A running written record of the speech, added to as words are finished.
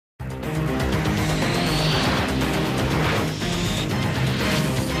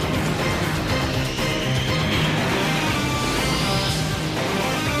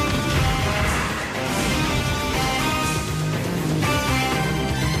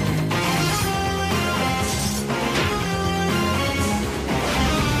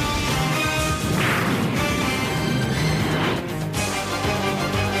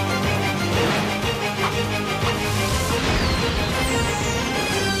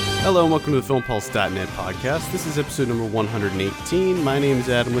Hello and welcome to the FilmPulse.net podcast. This is episode number 118. My name is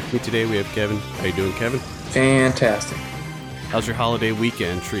Adam. With me today we have Kevin. How you doing, Kevin? Fantastic. How's your holiday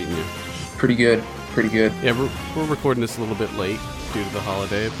weekend treating you? Pretty good. Yeah, we're recording this a little bit late due to the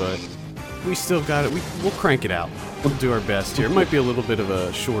holiday, but we still got it. We'll crank it out. We'll do our best here. It might be a little bit of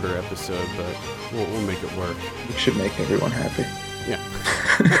a shorter episode, but we'll make it work. We should make everyone happy. Yeah.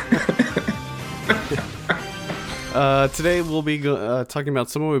 Today we'll be talking about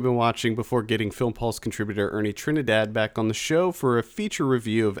someone we've been watching before getting Film Pulse contributor Ernie Trinidad back on the show for a feature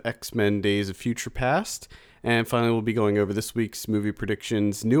review of X-Men Days of Future Past. And finally we'll be going over this week's movie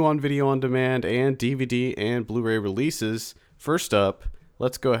predictions, new on video on demand, and DVD and Blu-ray releases. First up,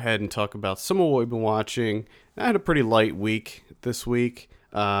 let's go ahead and talk about some of what we've been watching. I had a pretty light week this week.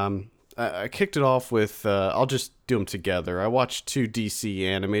 I kicked it off with, I'll just do them together. I watched 2 DC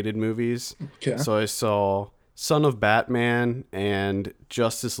animated movies. Okay. So I saw Son of Batman and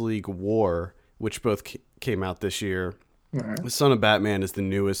Justice League War, which both came out this year. Right. The Son of Batman is the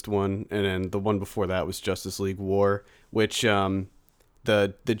newest one, and then the one before that was Justice League War, which the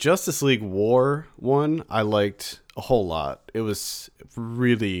Justice League War one I liked a whole lot. It was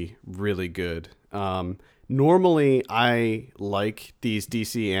really, really good. Normally I like these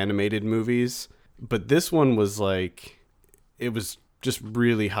DC animated movies, but this one was it was just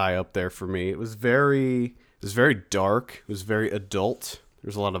really high up there for me. It was very dark. It was very adult.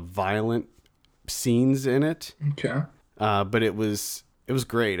 There's a lot of violent scenes in it. Okay. But it was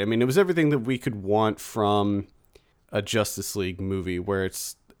great. I mean, it was everything that we could want from a Justice League movie, where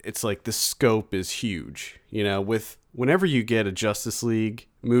it's like the scope is huge. You know, whenever you get a Justice League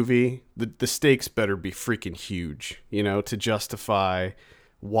movie, the stakes better be freaking huge, you know, to justify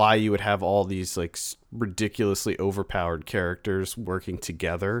why you would have all these like ridiculously overpowered characters working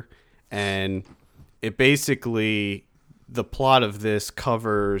together. And it basically, the plot of this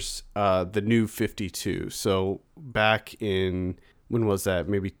covers the New 52. So back in, when was that?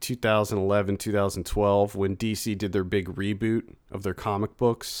 Maybe 2011, 2012, when DC did their big reboot of their comic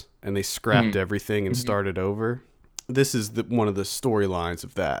books and they scrapped everything and started over. This is one of the storylines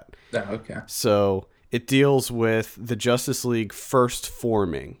of that. Oh, okay. So it deals with the Justice League first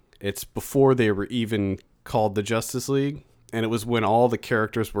forming. It's before they were even called the Justice League. And it was when all the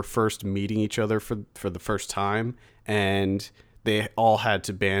characters were first meeting each other for the first time. And they all had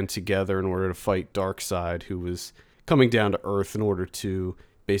to band together in order to fight Darkseid, who was coming down to Earth in order to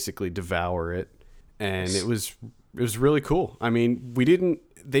basically devour it. And it was really cool. I mean,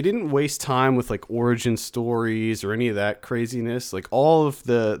 they didn't waste time with like origin stories or any of that craziness. Like all of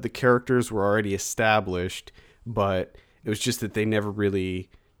the characters were already established, but it was just that they never really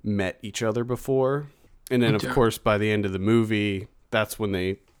met each other before. And then, of course, by the end of the movie, that's when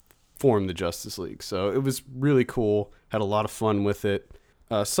they formed the Justice League. So it was really cool. Had a lot of fun with it.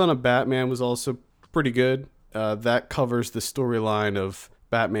 Son of Batman was also pretty good. That covers the storyline of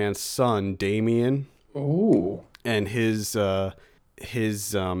Batman's son, Damian. Oh. And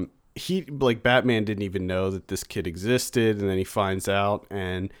Batman didn't even know that this kid existed, and then he finds out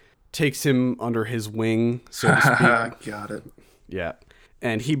and takes him under his wing, so to speak. Got it. Yeah.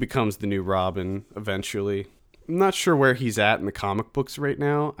 And he becomes the new Robin eventually. I'm not sure where he's at in the comic books right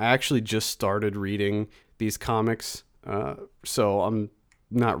now. I actually just started reading these comics, so I'm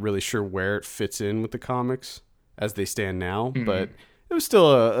not really sure where it fits in with the comics as they stand now. But it was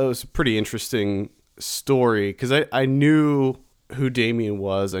still a pretty interesting story, because I knew who Damian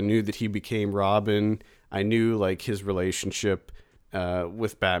was. I knew that he became Robin. I knew like his relationship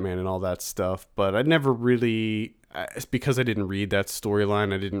with Batman and all that stuff, but I never really, because I didn't read that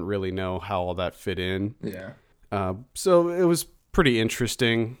storyline, I didn't really know how all that fit in. Yeah. So it was pretty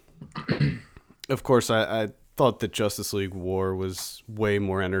interesting. Of course, I thought that Justice League War was way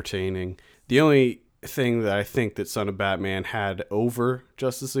more entertaining. The only thing that I think that Son of Batman had over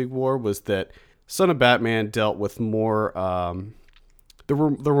Justice League War was that Son of Batman dealt with more, there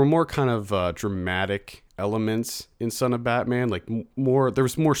were more kind of dramatic elements in Son of Batman, like there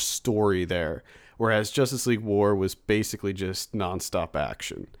was more story there. Whereas Justice League War was basically just nonstop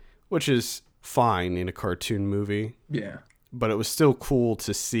action, which is fine in a cartoon movie. Yeah. But it was still cool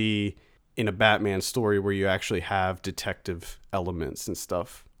to see in a Batman story where you actually have detective elements and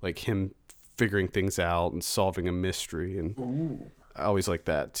stuff, like him figuring things out and solving a mystery. And I always like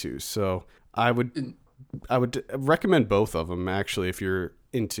that too. So I would recommend both of them, actually, if you're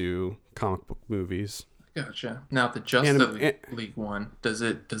into comic book movies. Gotcha. Now the Justice League one, does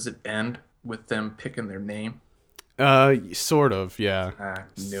it end with them picking their name? Sort of, yeah. I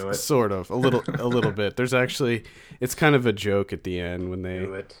knew it. Sort of, a little bit. There's actually, it's kind of a joke at the end when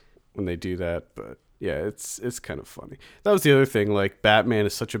they do that, but Yeah, it's kind of funny. That was the other thing. Like, Batman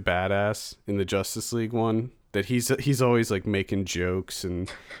is such a badass in the Justice League one that he's always like making jokes,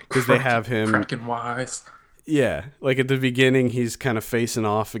 and because they have him cracking wise. Yeah, like at the beginning, he's kind of facing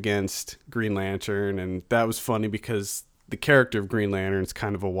off against Green Lantern, and that was funny because the character of Green Lantern is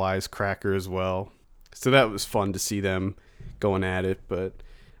kind of a wisecracker as well. So that was fun to see them going at it. But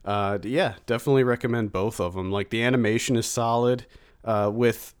yeah, definitely recommend both of them. Like, the animation is solid.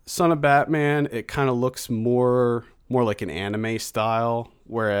 With Son of Batman, it kind of looks more like an anime style,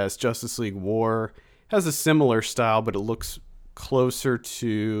 whereas Justice League War has a similar style, but it looks closer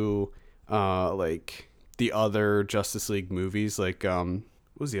to like the other Justice League movies. Like, what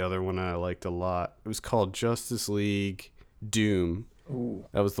was the other one I liked a lot? It was called Justice League Doom. Ooh.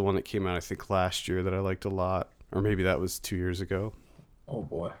 That was the one that came out, I think, last year that I liked a lot, or maybe that was 2 years ago. Oh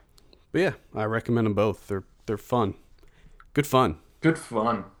boy! But yeah, I recommend them both. They're fun, good fun. Good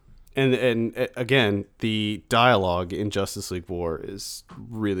fun. And again, the dialogue in Justice League War is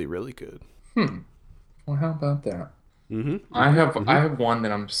really, really good. Well, how about that? Mm-hmm. I have one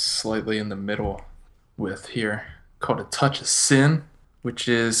that I'm slightly in the middle with here, called A Touch of Sin, which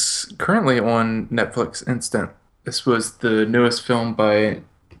is currently on Netflix Instant. This was the newest film by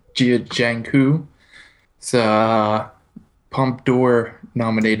Jia Zhanghu. It's a Palme d'Or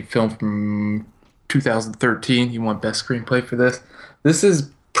nominated film from 2013. He won Best Screenplay for this. This is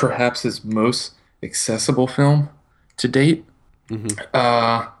perhaps his most accessible film to date.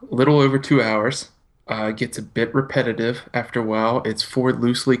 A little over 2 hours. Gets a bit repetitive after a while. It's 4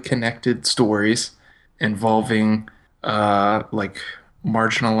 loosely connected stories involving like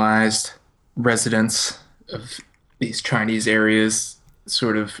marginalized residents of these Chinese areas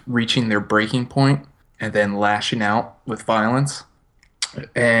sort of reaching their breaking point and then lashing out with violence.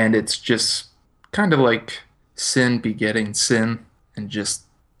 And it's just kind of like sin begetting sin, and just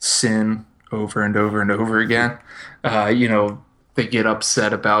sin over and over and over again. They get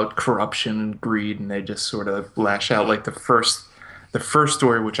upset about corruption and greed, and they just sort of lash out. Like the first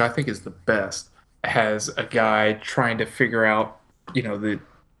story, which I think is the best, has a guy trying to figure out, they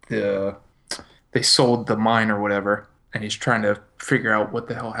sold the mine or whatever, and he's trying to figure out what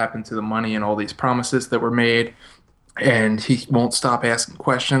the hell happened to the money and all these promises that were made, and he won't stop asking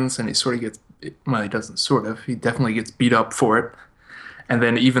questions, and he sort of gets, well, he doesn't sort of, he definitely gets beat up for it. And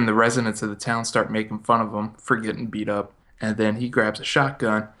then even the residents of the town start making fun of him for getting beat up. And then he grabs a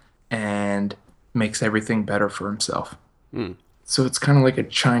shotgun and makes everything better for himself. So it's kind of like a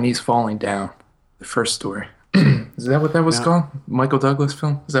Chinese falling down, the first story. Is that what that was called? Michael Douglas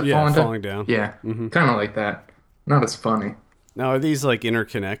film? Is that Falling Down? Yeah, kind of like that. Not as funny. Now, are these like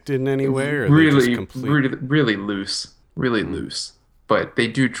interconnected in any way? Or are really, they just complete? really loose. Really loose. But they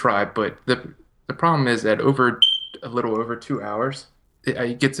do try. But the problem is that over a little over 2 hours,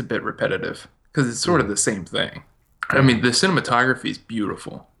 it gets a bit repetitive because it's sort of the same thing. I mean, the cinematography is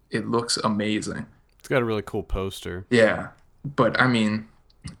beautiful. It looks amazing. It's got a really cool poster. Yeah, but I mean,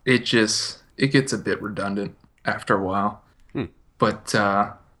 it gets a bit redundant after a while. But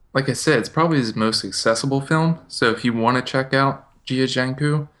like I said, it's probably his most accessible film. So if you want to check out Jia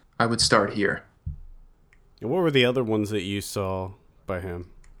Zhanghu, I would start here. And what were the other ones that you saw by him?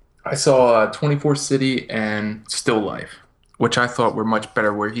 I saw 24 City and Still Life, which I thought were much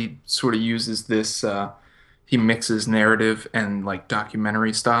better, where he sort of uses this... he mixes narrative and like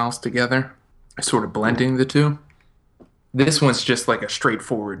documentary styles together, sort of blending the two. This one's just like a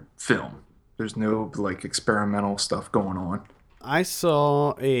straightforward film. There's no like experimental stuff going on. I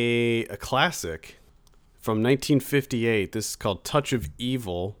saw a classic from 1958. This is called Touch of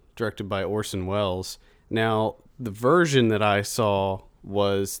Evil, directed by Orson Welles. Now, the version that I saw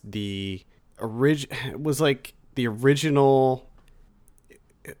was the original.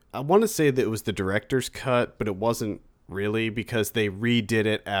 I want to say that it was the director's cut, but it wasn't really, because they redid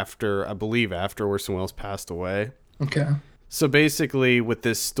it after Orson Welles passed away. Okay. So basically, with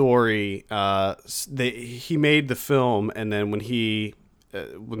this story, he made the film, and then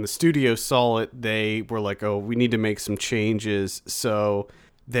when the studio saw it, they were like, "Oh, we need to make some changes." So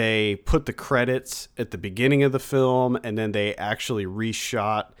they put the credits at the beginning of the film, and then they actually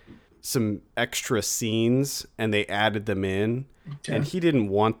reshot some extra scenes, and they added them in. Okay. And he didn't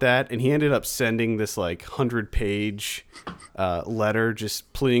want that, and he ended up sending this like 100-page letter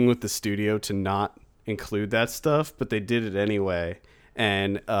just pleading with the studio to not include that stuff, but they did it anyway.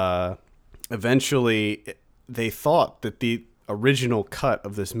 And eventually they thought that the original cut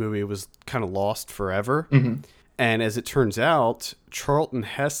of this movie was kind of lost forever. And as it turns out, Charlton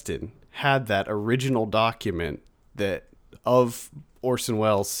Heston had that original document of Orson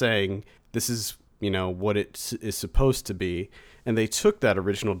Welles saying this is what it is supposed to be. and they took that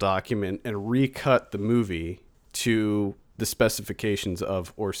original document and recut the movie to the specifications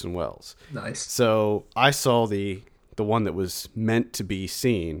of Orson Welles. Nice. So I saw the one that was meant to be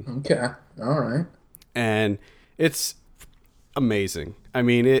seen. Okay. All right. And it's amazing. I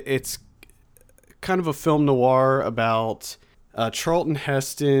mean, it's kind of a film noir about Charlton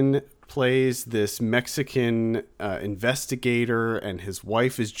Heston plays this Mexican investigator, and his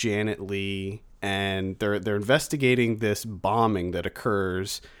wife is Janet Leigh, and they're investigating this bombing that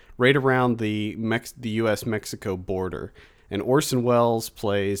occurs right around the U.S.-Mexico border. And Orson Welles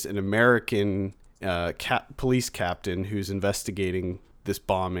plays an American police captain who's investigating this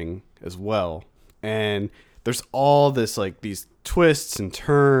bombing as well. And there's all this, like, these twists and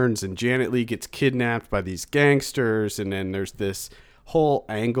turns, and Janet Leigh gets kidnapped by these gangsters, and then there's this whole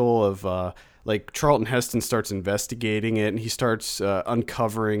angle of like Charlton Heston starts investigating it, and he starts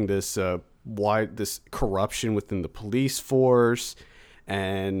uncovering this this corruption within the police force,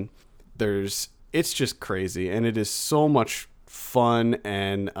 and it's just crazy, and it is so much fun.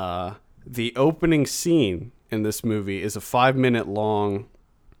 And the opening scene in this movie is a 5-minute long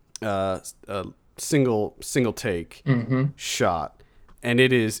single take shot, and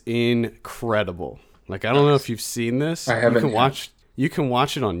it is incredible. Like, I don't know if you've seen this. I haven't. You can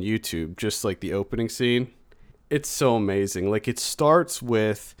watch it on YouTube, just like the opening scene. It's so amazing. Like, it starts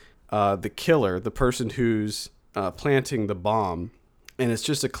with the killer, the person who's planting the bomb, and it's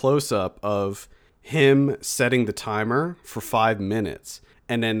just a close-up of him setting the timer for 5 minutes,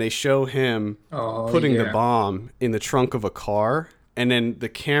 and then they show him putting the bomb in the trunk of a car, and then the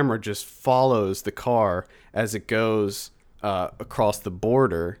camera just follows the car as it goes across the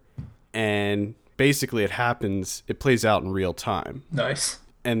border, and basically it plays out in real time. Nice.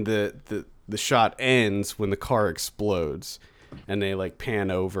 And the shot ends when the car explodes, and they like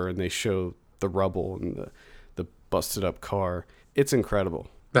pan over and they show the rubble and the busted up car. It's incredible.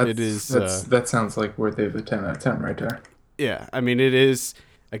 That sounds like worthy of a 10 out of 10 right there. Yeah, I mean, it is.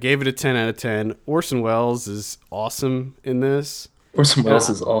 I gave it a 10 out of 10. Orson Welles is awesome in this. Orson Welles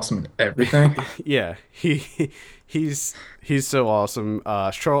is awesome in everything. Yeah, he's so awesome.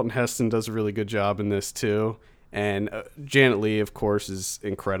 Charlton Heston does a really good job in this too, and Janet Leigh, of course, is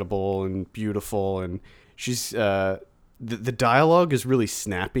incredible and beautiful, and she's the dialogue is really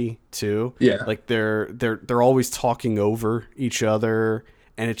snappy too. Yeah, like they're always talking over each other,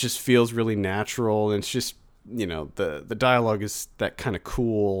 and it just feels really natural. And it's just, you know, the dialogue is that kind of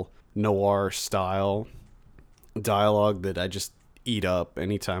cool noir style dialogue that I just eat up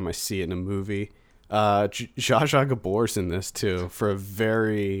anytime I see it in a movie. Zsa Zsa Gabor's in this too for a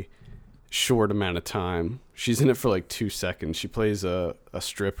very short amount of time. She's in it for like 2 seconds. She plays a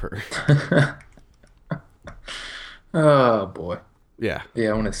stripper. Oh boy. Yeah. Yeah,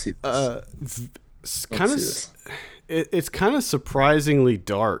 I want to see this. It's kind of surprisingly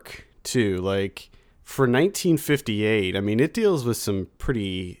dark too. Like, for 1958, I mean, it deals with some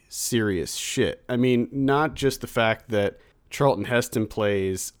pretty serious shit. I mean, not just the fact that Charlton Heston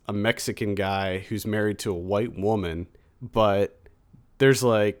plays a Mexican guy who's married to a white woman, but there's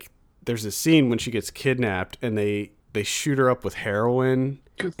a scene when she gets kidnapped and they shoot her up with heroin.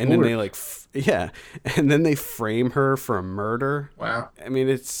 Good and Lord. Then they and then they frame her for a murder. Wow. I mean,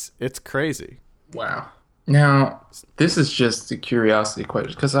 it's crazy. Wow. Now, this is just a curiosity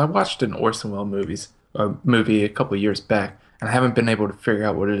question, because I watched an Orson Welles movie a couple of years back, and I haven't been able to figure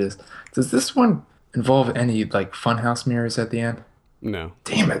out what it is. Does this one involve any like funhouse mirrors at the end? No.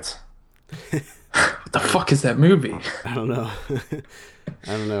 Damn it. What the fuck is that movie? I don't know.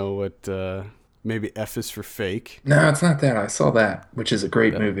 I don't know what. Maybe F is for fake. No, it's not that. I saw that, which is a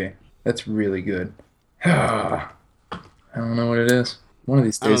great movie. That's really good. I don't know what it is. One of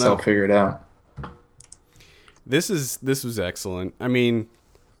these days I'll figure it out. This was excellent. I mean,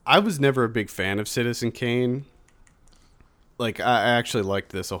 I was never a big fan of Citizen Kane. Like, I actually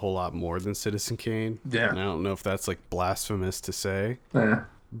liked this a whole lot more than Citizen Kane. Yeah. And I don't know if that's like blasphemous to say. Yeah.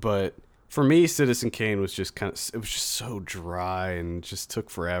 But for me, Citizen Kane was just it was just so dry and just took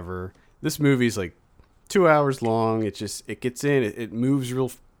forever. This movie's like 2 hours long. It gets in. It moves real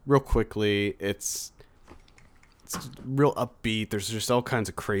quickly. It's real upbeat. There's just all kinds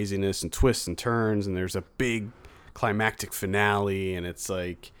of craziness and twists and turns, and there's a big climactic finale, and it's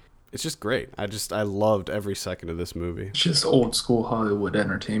just great. I loved every second of this movie. It's just old school Hollywood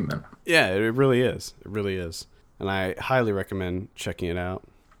entertainment. Yeah, it really is. It really is. And I highly recommend checking it out.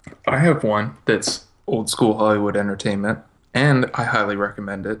 I have one that's old school Hollywood entertainment, and I highly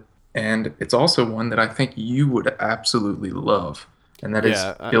recommend it. And it's also one that I think you would absolutely love, and that is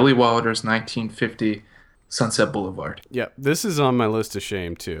Billy Wilder's 1950 Sunset Boulevard. Yeah, this is on my list of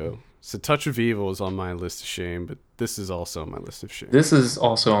shame too. So Touch of Evil is on my list of shame, but this is also on my list of shame. This is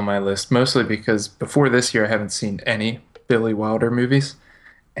also on my list, mostly because before this year I haven't seen any Billy Wilder movies,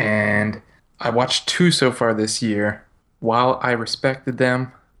 and I watched two so far this year. While I respected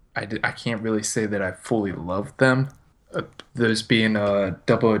them, I can't really say that I fully loved them. Uh, those being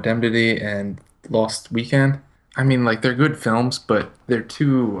Double Indemnity and Lost Weekend. I mean, like they're good films, but they're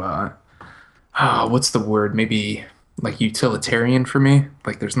too what's the word? Maybe like utilitarian for me.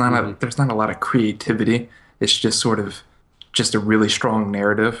 Like there's not a lot of creativity. It's just sort of just a really strong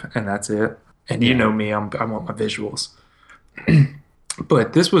narrative, and that's it. And you Yeah. know me, I want my visuals.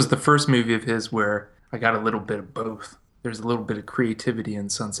 But this was the first movie of his where I got a little bit of both. There's a little bit of creativity in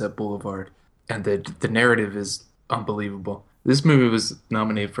Sunset Boulevard, and the narrative is unbelievable. This movie was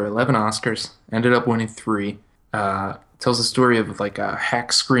nominated for 11 Oscars, ended up winning three. Tells the story of like a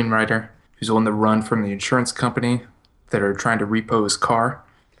hack screenwriter who's on the run from the insurance company that are trying to repo his car.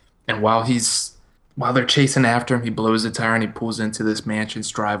 And while they're chasing after him, he blows a tire and he pulls into this mansion's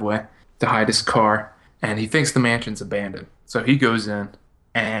driveway to hide his car. And he thinks the mansion's abandoned. So he goes in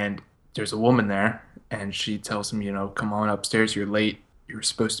and there's a woman there and she tells him, come on upstairs, you're late. You were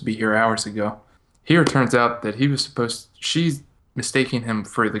supposed to be here hours ago. Here it turns out that she's mistaking him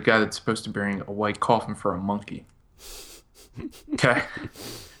for the guy that's supposed to bring a white coffin for a monkey. Okay.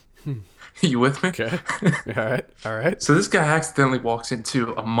 You with me? Okay. All right. All right. So this guy accidentally walks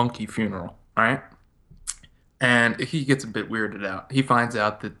into a monkey funeral, all right? And he gets a bit weirded out. He finds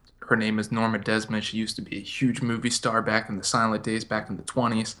out that her name is Norma Desmond. She used to be a huge movie star back in the silent days, back in the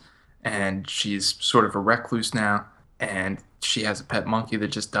 20s. And she's sort of a recluse now. And she has a pet monkey that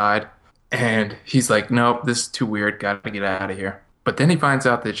just died. And he's like, nope, this is too weird. Gotta get out of here. But then he finds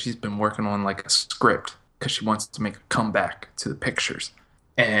out that she's been working on like a script because she wants to make a comeback to the pictures.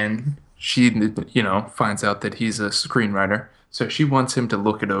 And she, finds out that he's a screenwriter. So she wants him to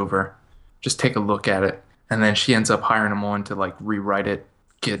look it over, just take a look at it. And then she ends up hiring him on to like rewrite it.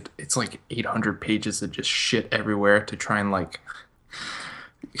 It's like 800 pages of just shit everywhere to try and like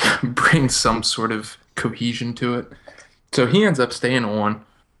bring some sort of cohesion to it. So he ends up staying on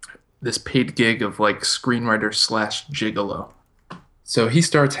this paid gig of like screenwriter slash gigolo. So he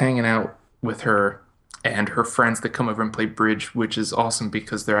starts hanging out with her and her friends that come over and play bridge, which is awesome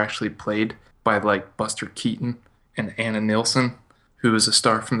because they're actually played by like Buster Keaton and Anna Nilsson, who is a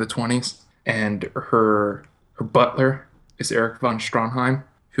star from the 20s. And her butler is Eric von Stroheim,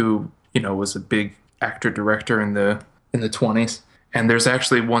 who, was a big actor director in the 20s. And there's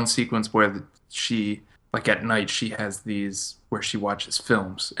actually one sequence where she, like at night, she has these where she watches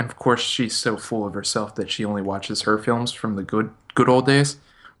films. And of course, she's so full of herself that she only watches her films from the good old days,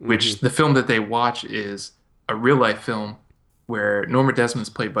 which the film that they watch is a real life film where Norma Desmond's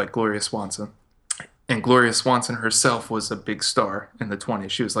played by Gloria Swanson. And Gloria Swanson herself was a big star in the 20s.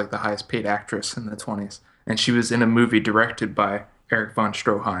 She was like the highest paid actress in the 20s. And she was in a movie directed by Eric von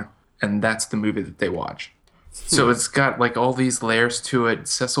Stroheim. And that's the movie that they watch. So it's got like all these layers to it.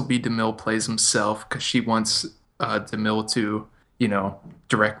 Cecil B. DeMille plays himself because she wants DeMille to,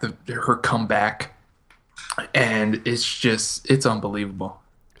 direct her comeback. And it's unbelievable.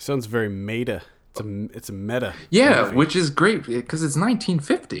 Sounds very meta. It's a meta. Yeah, movie. which is great because it's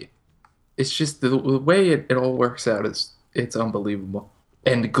 1950. It's just the way it all works out it's unbelievable.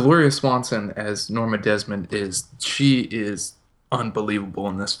 And Gloria Swanson as Norma Desmond she is unbelievable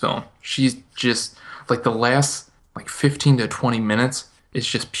in this film. She's just like the last like 15 to 20 minutes is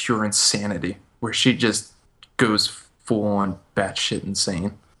just pure insanity where she just goes full on batshit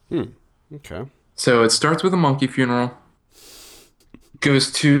insane. Okay. So it starts with a monkey funeral,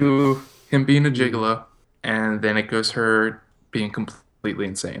 goes to him being a gigolo, and then it goes her being completely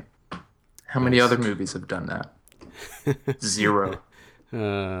insane. How many other movies have done that? Zero.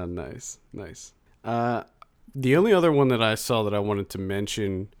 Nice. The only other one that I saw that I wanted to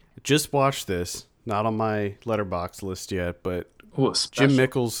mention, just watched this, not on my letterbox list yet, but Ooh, Jim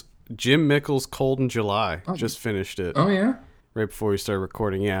Mickles' Cold in July. Just finished it. Oh, yeah? Right before we started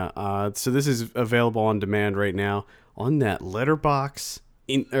recording, yeah. So this is available on demand right now on that Letterbox,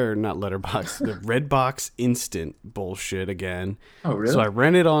 not Letterbox, the Redbox Instant bullshit again. Oh, really? So I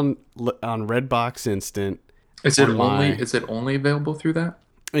rented on Redbox Instant. Is it only available through that?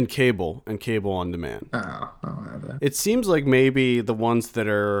 And cable on demand. Oh, I don't have that. It seems like maybe the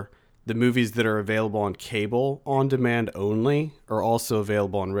movies that are available on cable on demand only are also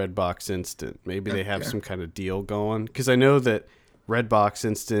available on Redbox Instant. Maybe they have some kind of deal going. Because I know that Redbox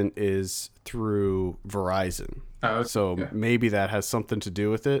Instant is through Verizon. Oh, okay. So maybe that has something to do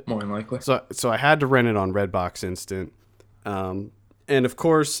with it. More than likely. So I had to rent it on Redbox Instant. And of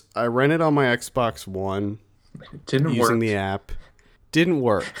course, I rented on my Xbox One It didn't using work. the app. Didn't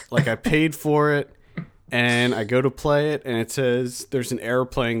work. Like, I paid for it, and I go to play it, and it says there's an error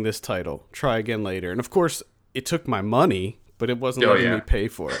playing this title. Try again later. And of course, it took my money, but it wasn't letting me pay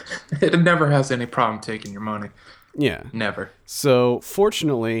for it. It never has any problem taking your money. Yeah. Never. So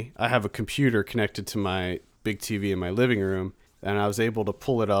fortunately, I have a computer connected to my big TV in my living room, and I was able to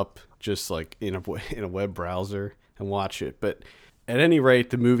pull it up just like in a web browser and watch it. But at any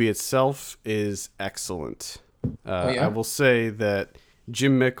rate, the movie itself is excellent. I will say that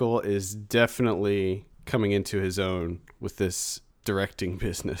Jim Mickle is definitely coming into his own with this directing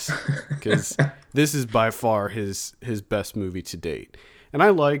business, because this is by far his best movie to date. And I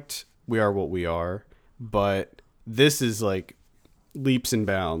liked We Are What We Are, but this is like leaps and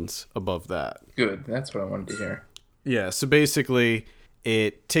bounds above that. Good. That's what I wanted to hear. Yeah, so basically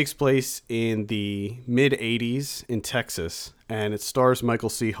it takes place in the mid 80s in Texas, and it stars Michael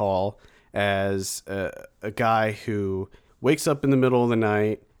C. Hall as a guy who wakes up in the middle of the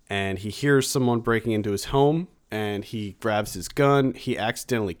night and he hears someone breaking into his home, and he grabs his gun. He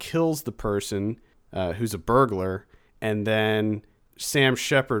accidentally kills the person who's a burglar, and then Sam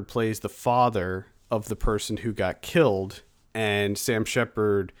Shepard plays the father of the person who got killed, and Sam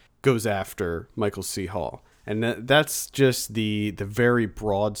Shepard goes after Michael C. Hall. And that's just the very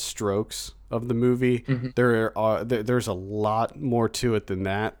broad strokes of the movie. Mm-hmm. There's a lot more to it than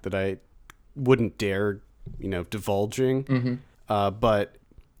that I wouldn't dare, divulging. Mm-hmm. But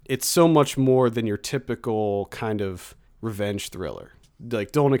it's so much more than your typical kind of revenge thriller.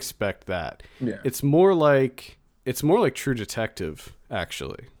 Like, don't expect that. Yeah. It's more like True Detective,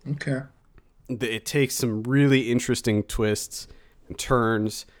 actually. Okay. It takes some really interesting twists and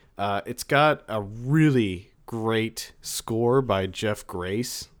turns. It's got a really great score by Jeff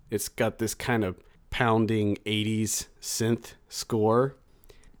Grace. It's got this kind of pounding 80s synth score.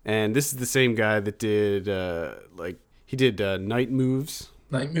 And this is the same guy that did, he did Night Moves.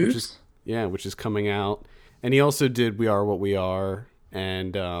 Night Moves? Which is coming out. And he also did We Are What We Are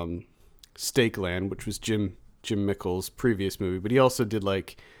and Stakeland, which was Jim Mickle's previous movie. But he also did,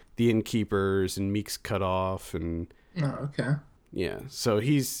 like, The Innkeepers and Meek's Cut Off. And oh, okay. Yeah, so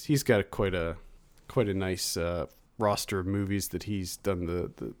he's got quite a nice roster of movies that he's done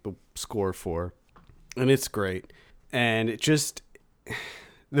the score for, and it's great. And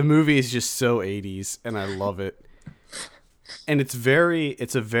the movie is just so 80s, and I love it. And it's a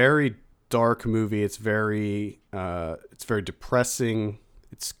very dark movie. It's very depressing.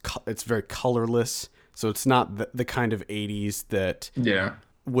 It's very colorless. So it's not the kind of 80s that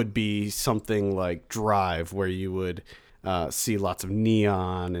would be something like Drive, where you would see lots of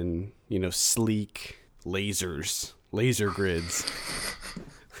neon and sleek laser grids.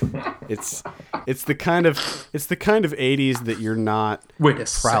 It's the kind of 80s that you're not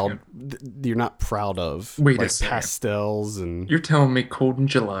proud of. Wait like a second. Pastels, and you're telling me Cold in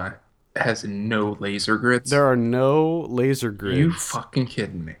July has no laser grids? There are no laser grids. You fucking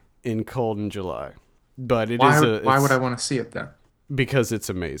kidding me? In Cold in July, but why would I want to see it then? Because it's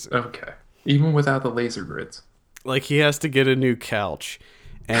amazing. Okay, even without the laser grids. Like, he has to get a new couch,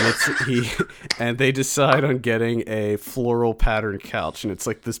 and and they decide on getting a floral pattern couch, and it's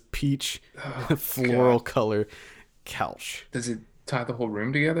like this peach floral color couch. Does it tie the whole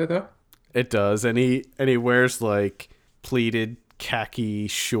room together though? It does, and he wears like pleated khaki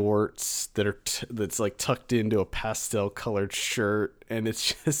shorts that's like tucked into a pastel colored shirt, and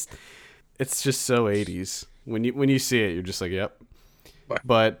it's just so 80s. When you see it, you're just like, yep.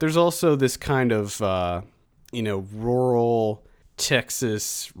 But there's also this kind of rural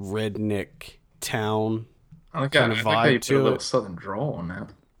Texas redneck town kind of vibe to it. A little southern drawl on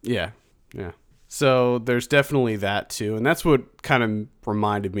that. Yeah. So there's definitely that too, and that's what kind of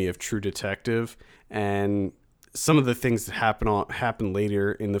reminded me of True Detective, and some of the things that happen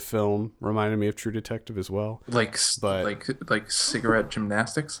later in the film reminded me of True Detective as well. Like cigarette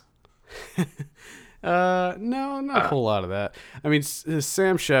gymnastics. No, not a whole lot of that. I mean,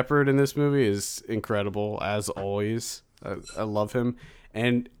 Sam Shepard in this movie is incredible, as always. I love him.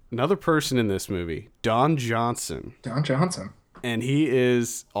 And another person in this movie, Don Johnson. And he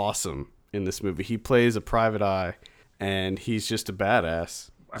is awesome in this movie. He plays a private eye, and he's just a badass.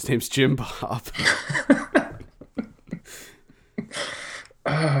 His name's Jim Bob.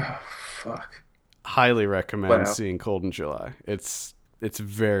 Fuck. Highly recommend seeing Cold in July. It's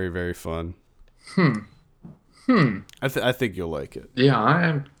very, very fun. I think you'll like it.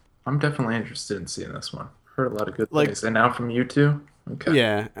 Yeah, I'm definitely interested in seeing this one. Heard a lot of good things. And now from you too? Okay.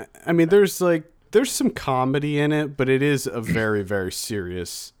 Yeah. I mean, there's some comedy in it, but it is a very, very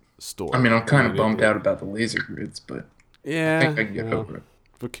serious story. I mean, I'm kind of bummed out about the laser grids, but yeah, I think I can get over it.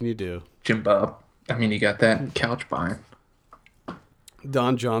 What can you do? Jim Bob. I mean, you got that couch buying.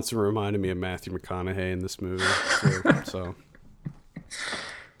 Don Johnson reminded me of Matthew McConaughey in this movie too. So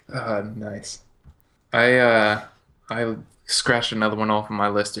Nice. I scratched another one off of my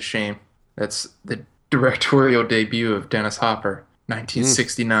list of shame. That's the directorial debut of Dennis Hopper, mm,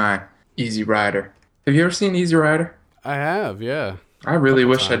 1969, Easy Rider. Have you ever seen Easy Rider? I have, yeah, I a really couple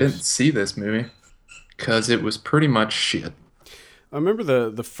wish I didn't times. see this movie because it was pretty much shit. I remember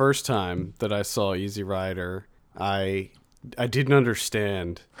the first time that I saw Easy Rider, I I didn't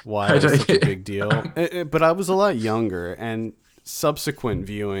understand why I, it was such a big I, deal, but I was a lot younger, and subsequent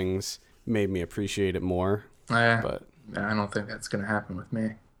viewings made me appreciate it more. I But don't think that's gonna happen with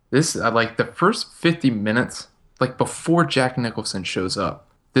me. I like the first 50 minutes, like before Jack Nicholson shows up.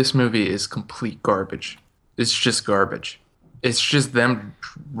 This movie is complete garbage. It's just garbage. It's just them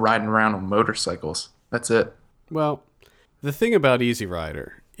riding around on motorcycles. That's it. well, the thing about Easy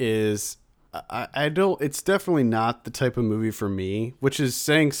Rider is I don't. It's definitely not the type of movie for me, which is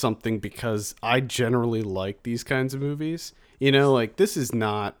saying something because I generally like these kinds of movies. You know, like this is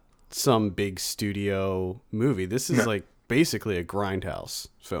not some big studio movie. This is No. like basically a grindhouse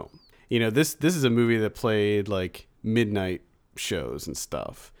film. You know, this is a movie that played like midnight shows and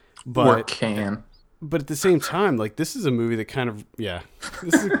stuff. Or But can. but at the same time, like this is a movie that kind of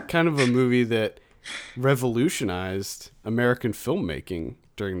this is kind of a movie that revolutionized American filmmaking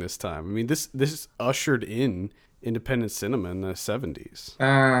during this time. I mean, this ushered in independent cinema in the 70s.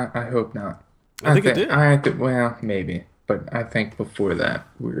 I hope not. I think it did. Well, maybe, but I think before that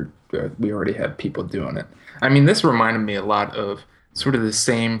we already had people doing it. I mean, this reminded me a lot of sort of the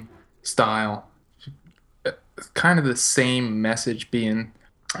same style, kind of the same message being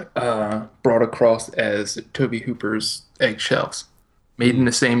brought across as Toby Hooper's Eggshells, made in Mm.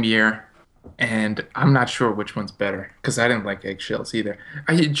 the same year. And I'm not sure which one's better because I didn't like Eggshells either.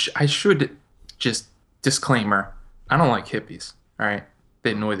 I should just disclaimer, I don't like hippies. All right,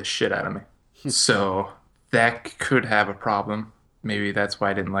 they annoy the shit out of me. So that could have a problem. Maybe that's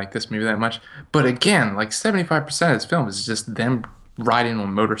why I didn't like this movie that much. But again, like 75% of this film is just them riding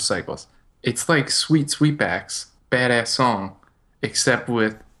on motorcycles. It's like Sweet Sweetback's badass song, except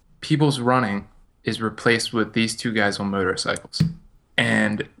with People's Running is replaced with these two guys on motorcycles.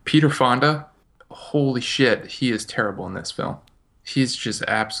 And Peter Fonda, holy shit, he is terrible in this film. He's just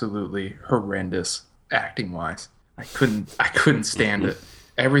absolutely horrendous acting wise. I couldn't stand it.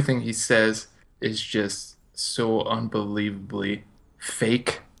 Everything he says is just so unbelievably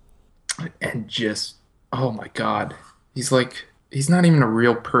fake and just oh my god. He's not even a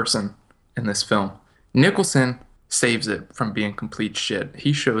real person in this film. Nicholson saves it from being complete shit.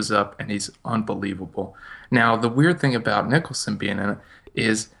 He shows up and he's unbelievable. Now, the weird thing about Nicholson being in it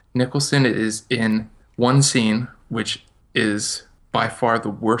is Nicholson is in one scene, which is by far the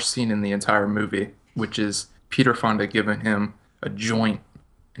worst scene in the entire movie, which is Peter Fonda giving him a joint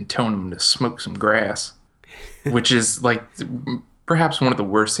and telling him to smoke some grass, which is like perhaps one of the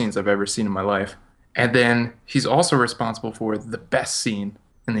worst scenes I've ever seen in my life. And then he's also responsible for the best scene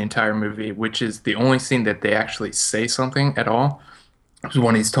in the entire movie, which is the only scene that they actually say something at all. It's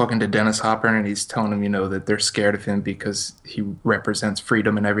when he's talking to Dennis Hopper and he's telling him, that they're scared of him because he represents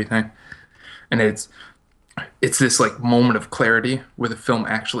freedom and everything. And it's this like moment of clarity where the film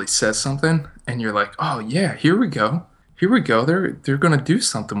actually says something and you're like, "Oh yeah, here we go. Here we go. They're going to do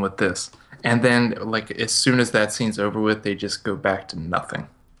something with this." And then like as soon as that scene's over with, they just go back to nothing.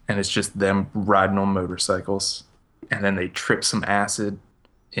 And it's just them riding on motorcycles and then they trip some acid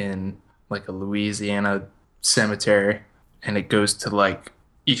in like a Louisiana cemetery and it goes to like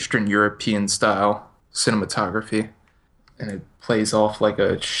Eastern European style cinematography and it plays off like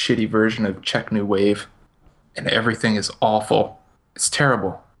a shitty version of Czech New Wave and everything is awful. It's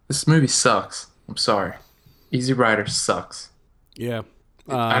terrible. This movie sucks. I'm sorry. Easy Rider sucks. Yeah.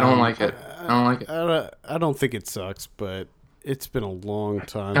 I don't like it. I don't like it. I don't think it sucks, but it's been a long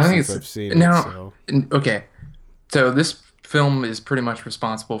time I think since I've seen it's it. now So okay. So this film is pretty much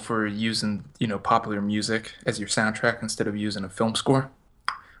responsible for using, popular music as your soundtrack instead of using a film score,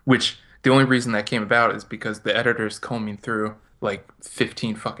 which the only reason that came about is because the editor's combing through like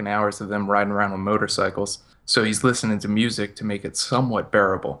 15 fucking hours of them riding around on motorcycles. So he's listening to music to make it somewhat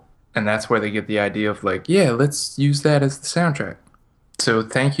bearable. And that's where they get the idea of like, yeah, let's use that as the soundtrack. So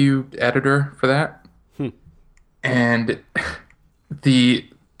thank you, editor, for that. hmm. And the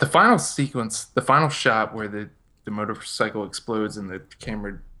the final sequence, the final shot where the motorcycle explodes and the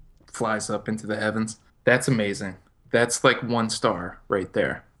camera flies up into the heavens, that's amazing. That's like 1 star right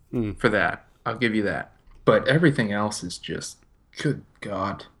there Hmm. for that. I'll give you that. But everything else is just good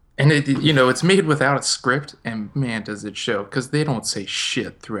God. And it's made without a script, and man, does it show because they don't say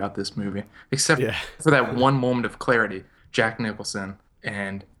shit throughout this movie, except Yeah. for that one moment of clarity. Jack Nicholson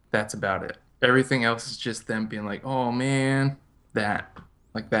and that's about it. Everything else is just them being like, "Oh man, that,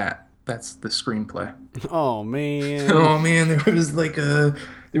 like that." That's the screenplay. Oh man, Oh man, there was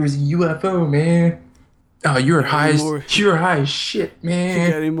a UFO, man. Oh, you got any more? you're high as shit, You got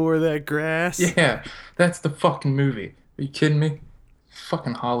man. any more of that grass? Yeah, that's the fucking movie. Are you kidding me?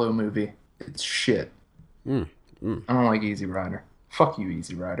 Fucking Hollow movie. It's shit. Mm, mm. I don't like Easy Rider. Fuck you,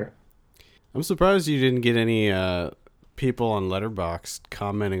 Easy Rider. I'm surprised you didn't get any people on Letterboxd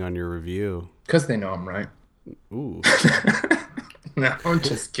commenting on your review. Because they know I'm right. Ooh. No, I'm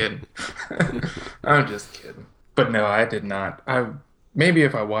just kidding. I'm just kidding. But no, I did not. I maybe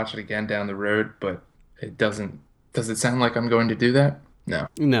if I watch it again down the road, but it doesn't. Does it sound like I'm going to do that? No.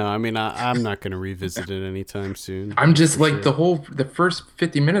 No, I mean I'm not going to revisit it anytime soon. I'm just For like sure. the first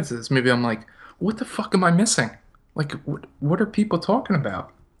 50 minutes of this movie, I'm like, what the fuck am I missing? Like, what are people talking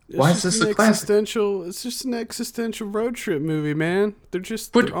about? It's Why is just this an a classic? existential. It's just an existential road trip movie, man. They're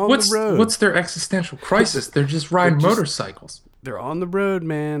on the road. What's their existential crisis? They're just They're riding just motorcycles. they're on the road,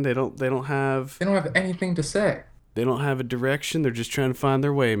 man. They don't have anything to say. They don't have a direction. They're just trying to find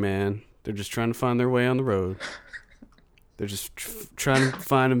their way, man. They're just trying to find their way on the road. They're just trying to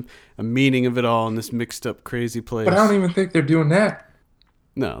find a meaning of it all in this mixed up, crazy place. But I don't even think they're doing that.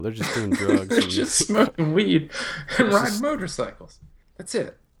 No, they're just doing drugs. They're And just smoking weed and It's riding just- motorcycles. That's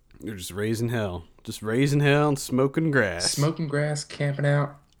it. they're just raising hell. Just raising hell and smoking grass. Smoking grass, camping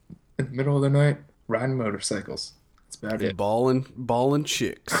out in the middle of the night, riding motorcycles. That's about it. Balling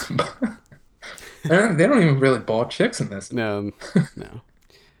chicks. They don't even really ball chicks in this. No, no.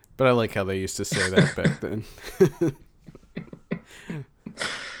 But I like how they used to say that back then.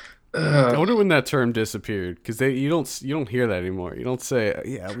 I wonder when that term disappeared because you don't hear that anymore. You don't say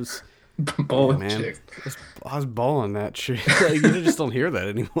yeah I was Balling man chicks. I was balling that shit. Like, you just don't hear that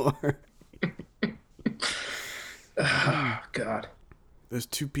anymore. Oh, God. Those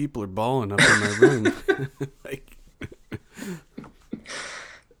two people are balling up in my room. Like,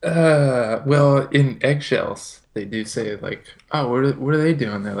 Well, in Eggshells, they do say like, "Oh, what are they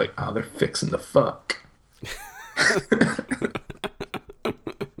doing?" They're like, "Oh, they're fixing the fuck."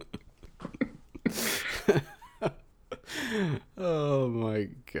 oh my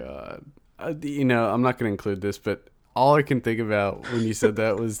god. I'm not going to include this, but all I can think about when you said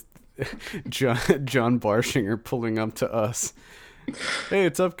that was John Barshinger pulling up to us. Hey,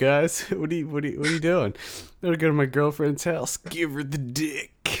 what's up, guys? What are you doing? I'm gonna go to my girlfriend's house. Give her the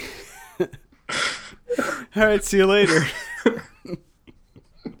dick. All right, see you later.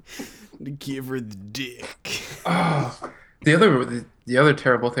 Give her the dick. Oh, the other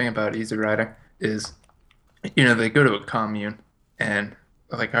terrible thing about Easy Rider is, they go to a commune, and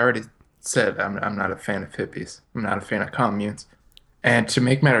like I already said, I'm not a fan of hippies. I'm not a fan of communes, and to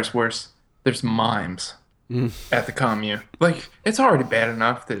make matters worse, there's mimes at the commune. Like it's already bad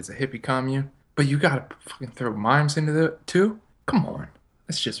enough that it's a hippie commune, but you gotta fucking throw mimes into it too. Come on,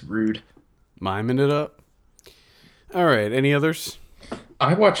 that's just rude. Miming it up. All right, any others?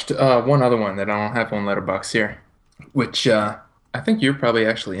 I watched one other one that I don't have on Letterboxd here, which I think you're probably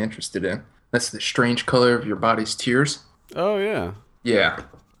actually interested in. That's The Strange Color of Your Body's Tears. Oh yeah. Yeah.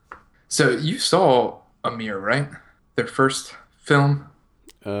 So you saw Amir, right? Their first film,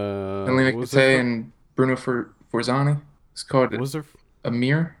 Helena What was Kate there? and Bruno Forzani. It's called What was there?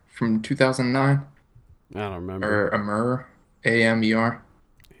 Amir from 2009, I don't remember. or Amir, Amer.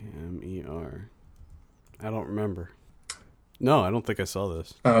 Mer. I don't remember. No, I don't think I saw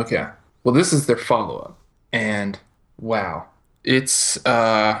this. Oh, okay. Well, this is their follow-up, and wow, it's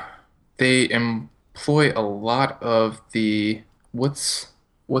they employ a lot of the what's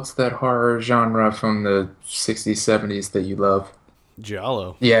that horror genre from the 60s, 70s that you love?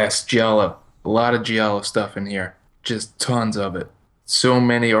 Giallo. Yes, Giallo. A lot of Giallo stuff in here. Just tons of it. So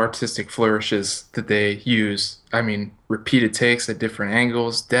many artistic flourishes that they use. I mean, repeated takes at different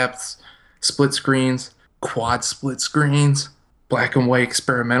angles, depths, split screens, quad split screens, black and white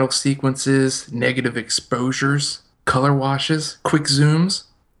experimental sequences, negative exposures, color washes, quick zooms,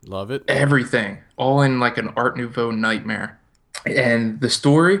 Love it. everything. All in like an Art Nouveau nightmare. And the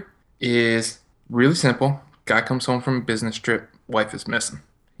story is really simple. Guy comes home from a business trip. Wife is missing.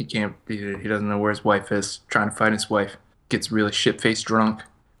 He doesn't know where his wife is. Trying to find his wife. Gets really shit-faced drunk,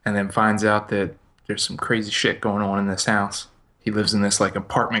 and then finds out that there's some crazy shit going on in this house. He lives in this like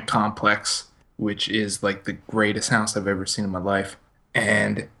apartment complex, which is like the greatest house I've ever seen in my life.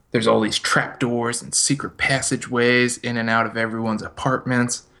 And there's all these trapdoors and secret passageways in and out of everyone's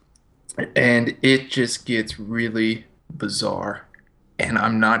apartments. And it just gets really bizarre. And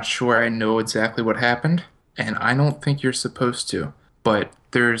I'm not sure I know exactly what happened. And I don't think you're supposed to. But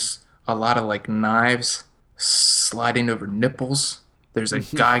there's a lot of like knives sliding over nipples. There's a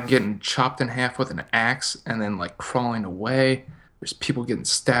guy getting chopped in half with an axe and then like crawling away. There's people getting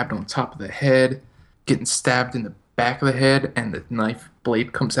stabbed on top of the head, getting stabbed in the back of the head, and the knife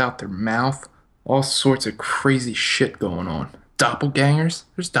blade comes out their mouth. All sorts of crazy shit going on. Doppelgangers?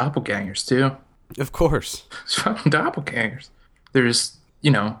 There's doppelgangers too. Of course. There's fucking doppelgangers. There's,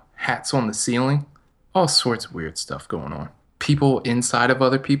 you know, hats on the ceiling. All sorts of weird stuff going on. People inside of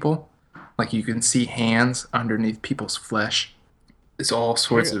other people. Like you can see hands underneath people's flesh. There's all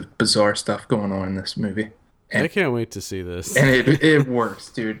sorts of bizarre stuff going on in this movie. I can't wait to see this. And it works,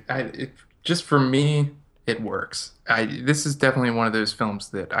 dude. Just for me, it works. This is definitely one of those films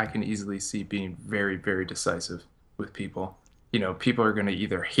that I can easily see being very, very decisive with people. You know, people are going to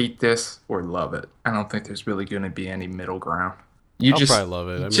either hate this or love it. I don't think there's really going to be any middle ground. I'll probably love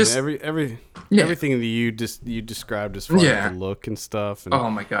it. I mean, everything that you described as far as the look and stuff. And oh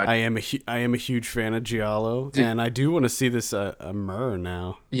my god, I am a huge fan of Giallo, and I do want to see this Myrrh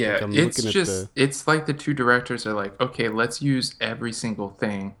now. Yeah, like it's like the two directors are like, okay, let's use every single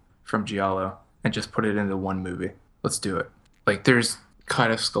thing from Giallo and just put it into one movie. Let's do it. Like there's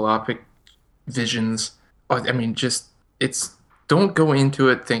kaleidoscopic visions. I mean, don't go into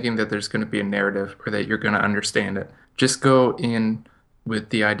it thinking that there's going to be a narrative or that you're going to understand it. Just go in with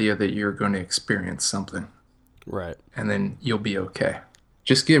the idea that you're going to experience something. Right. And then you'll be okay.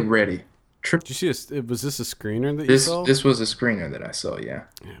 Just get ready. Did you see was this a screener that you saw? This was a screener that I saw, yeah.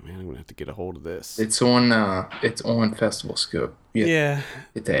 Yeah, man, I'm going to have to get a hold of this. It's on Festival Scope. Yeah.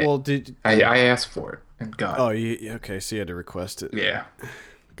 Well, I asked for it and got it. Oh, okay, so you had to request it. Yeah.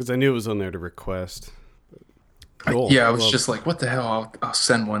 Because I knew it was on there to request. Cool. I was just like, what the hell? I'll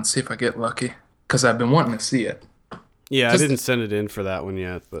send one, see if I get lucky. Because I've been wanting to see it. Yeah, I didn't send it in for that one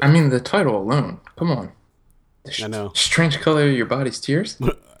yet. But I mean, the title alone. Come on. I know. Strange Color of Your Body's Tears?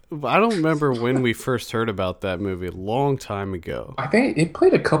 I don't remember when we first heard about that movie. A long time ago. I think it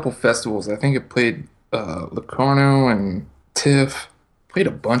played a couple festivals. I think it played Locarno and TIFF. Played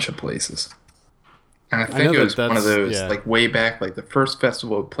a bunch of places. And I think it was one of those, like way back, like the first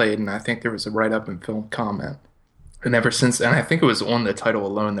festival it played, and I think there was a write-up in Film Comment. And ever since, and I think it was on the title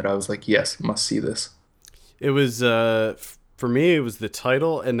alone that I was like, yes, must see this. It was, for me, it was the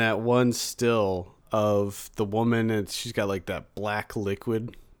title and that one still of the woman, and she's got like that black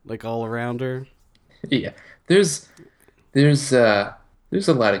liquid like all around her. Yeah, there's a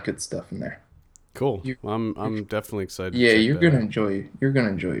lot of good stuff in there. Cool. I'm definitely excited. Yeah, you're gonna enjoy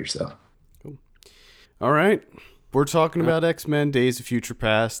yourself. Cool. All right, we're talking about X-Men: Days of Future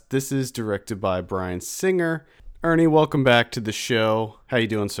Past. This is directed by Bryan Singer. Ernie, welcome back to the show. How you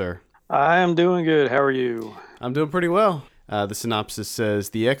doing, sir? I am doing good. How are you? I'm doing pretty well. The synopsis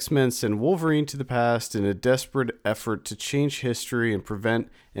says, the X-Men send Wolverine to the past in a desperate effort to change history and prevent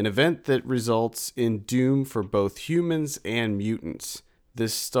an event that results in doom for both humans and mutants.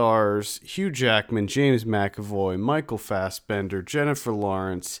 This stars Hugh Jackman, James McAvoy, Michael Fassbender, Jennifer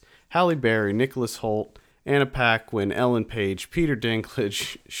Lawrence, Halle Berry, Nicholas Hoult, Anna Paquin, Ellen Page, Peter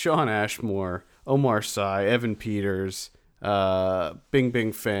Dinklage, Shawn Ashmore, Omar Sy, Evan Peters, Bing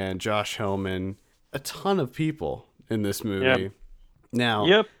Bing Fan, Josh Hellman, a ton of people in this movie. Yep.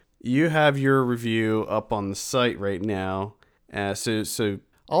 Now, you have your review up on the site right now. So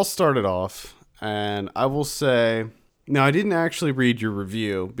I'll start it off, and I will say, now I didn't actually read your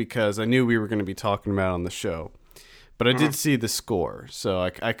review because I knew we were going to be talking about it on the show, but I did see the score, so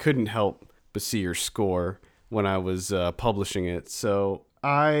I couldn't help but see your score when I was publishing it. So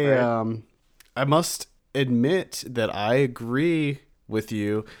I must admit that I agree with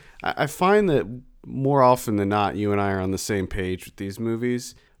you. I find that more often than not, you and I are on the same page with these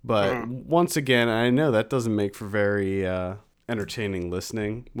movies. But once again, I know that doesn't make for very entertaining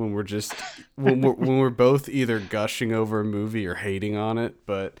listening when we're just when we're both either gushing over a movie or hating on it.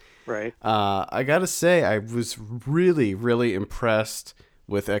 But I gotta say, I was really, really impressed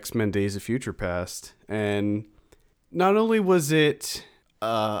with X-Men: Days of Future Past, and not only was it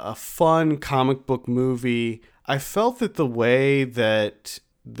a fun comic book movie, I felt that the way that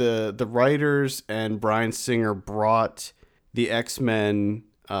the writers and Bryan Singer brought the X-Men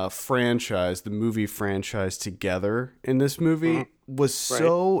franchise, the movie franchise, together in this movie was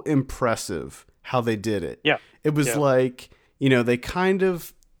so impressive how they did it. Yeah. It was like, they kind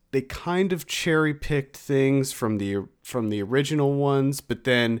of cherry picked things from the original ones, but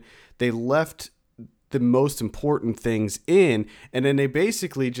then they left the most important things in, and then they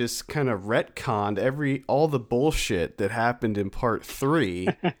basically just kind of retconned all the bullshit that happened in part 3.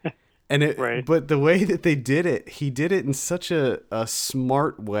 And but the way that they did it, he did it in such a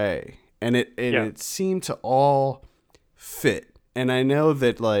smart way, and it seemed to all fit. And I know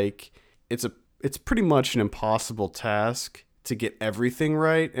that like it's pretty much an impossible task to get everything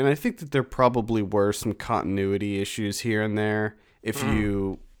right. And I think that there probably were some continuity issues here and there if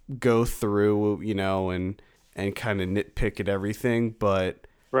you go through, and kind of nitpick at everything. But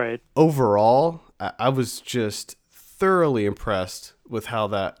Right. overall, I was just thoroughly impressed with how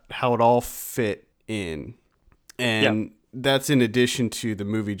it all fit in. And that's in addition to the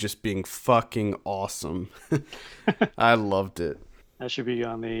movie just being fucking awesome. I loved it. That should be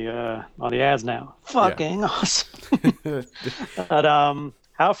on the ads now. Fucking awesome. But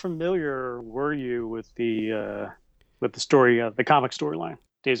how familiar were you with the story, the comic storyline,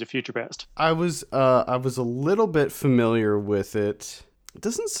 Days of Future Past? I was a little bit familiar with it.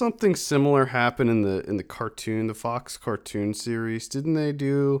 Doesn't something similar happen in the cartoon, the Fox cartoon series? Didn't they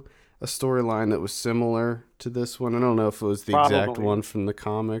do a storyline that was similar to this one? I don't know if it was the exact Probably. one from the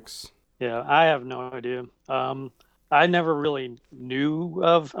comics. Yeah, I have no idea. I never really knew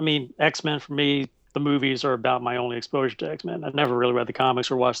of. I mean, X-Men for me, the movies are about my only exposure to X-Men. I've never really read the comics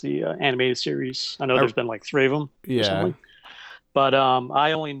or watched the animated series. I know there's been like 3 of them. Yeah. Or something. But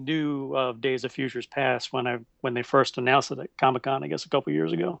I only knew of Days of Futures Past when they first announced it at Comic-Con, I guess a couple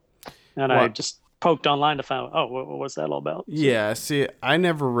years ago, and I just poked online to find out, what's that all about? Yeah, see, I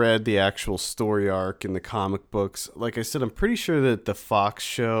never read the actual story arc in the comic books. Like I said, I'm pretty sure that the Fox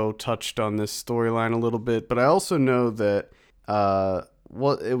show touched on this storyline a little bit, but I also know that,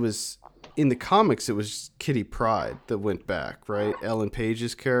 it was in the comics, it was Kitty Pryde that went back, right? Ellen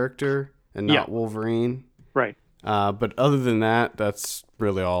Page's character, and not Wolverine. Right. But other than that, that's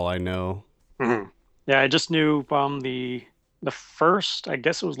really all I know. Mm-hmm. Yeah, I just knew from the first, I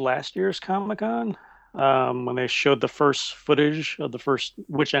guess it was last year's Comic-Con, when they showed the first footage of the first,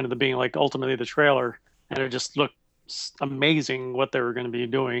 which ended up being like ultimately the trailer, and it just looked amazing what they were going to be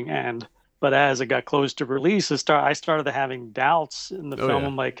doing. But as it got close to release, I started having doubts in the film. Yeah.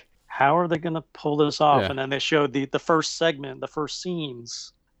 I'm like, how are they going to pull this off? Yeah. And then they showed the first segment, the first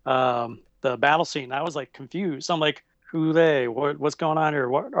scenes, the battle scene. I was like confused. I'm like, who are they? What's going on here?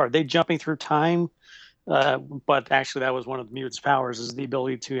 What are they jumping through time? But actually, that was one of the mutants' powers, is the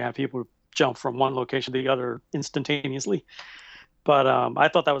ability to have people jump from one location to the other instantaneously. But I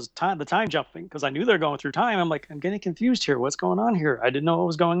thought that was the time jumping, because I knew they're going through time. I'm like, I'm getting confused here. What's going on here? I didn't know what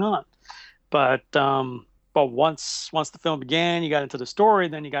was going on. But once the film began, you got into the story,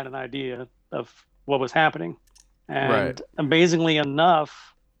 then you got an idea of what was happening. And amazingly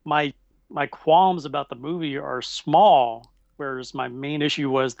enough, my qualms about the movie are small, whereas my main issue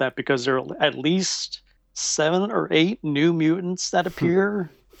was that because there are at least 7 or 8 new mutants that appear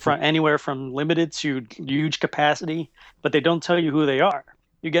from anywhere from limited to huge capacity, but they don't tell you who they are.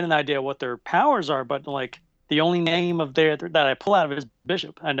 You get an idea what their powers are, but like the only name that I pull out of it is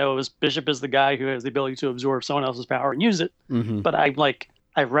Bishop. I know Bishop is the guy who has the ability to absorb someone else's power and use it. Mm-hmm. But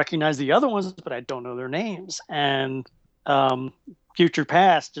I recognize the other ones, but I don't know their names. And Future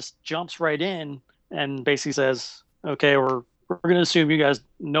Past just jumps right in and basically says, okay, we're going to assume you guys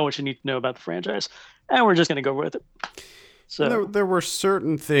know what you need to know about the franchise, and we're just going to go with it. So there were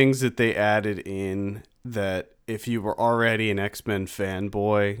certain things that they added in that if you were already an X-Men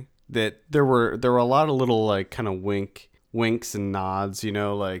fanboy, that there were a lot of little like kind of winks and nods,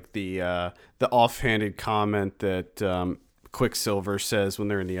 like the offhanded comment that Quicksilver says when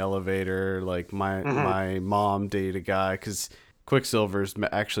they're in the elevator, like my mom dated a guy, because Quicksilver's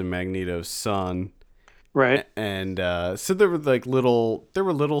actually Magneto's son. Right. And so there were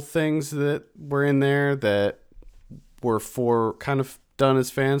little things that were in there that were for kind of done as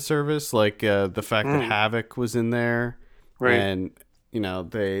fan service, like the fact that Havoc was in there. Right. And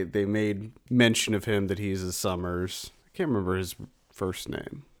they made mention of him, that he's a Summers. I can't remember his first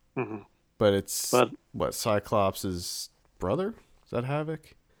name. Mm-hmm. But it's what, Cyclops' brother? Is that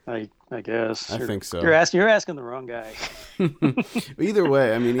Havoc? I guess. I think so. You're asking the wrong guy. Either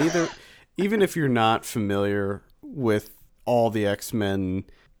way, I mean, even if you're not familiar with all the X-Men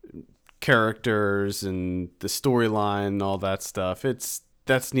characters and the storyline and all that stuff,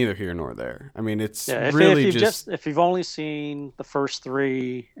 that's neither here nor there. I mean, it's really if you've only seen the first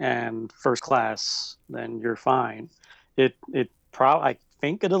 3 and First Class, then you're fine. I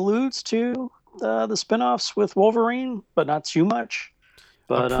think it alludes to the spin-offs with Wolverine, but not too much.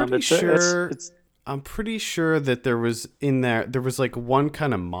 But I'm pretty sure that there was like one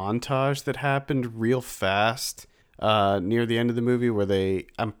kind of montage that happened real fast near the end of the movie where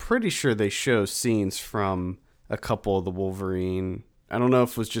I'm pretty sure they show scenes from a couple of the Wolverine. I don't know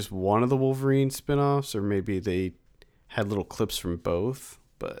if it was just one of the Wolverine spin-offs or maybe they had little clips from both,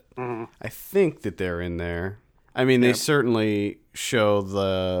 but I think that they're in there. I mean, they certainly show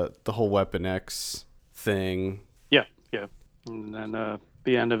the whole Weapon X thing. Yeah. And then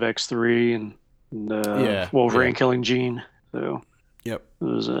the end of X3 and Wolverine killing Jean. So Yep.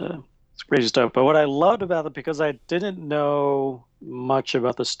 it's crazy stuff. But what I loved about it, because I didn't know much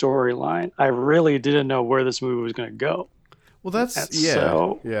about the storyline, I really didn't know where this movie was going to go. Well, And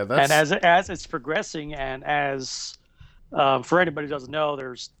so, and that's as it's progressing, and as for anybody who doesn't know,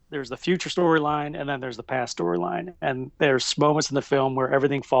 there's the future storyline, and then there's the past storyline, and there's moments in the film where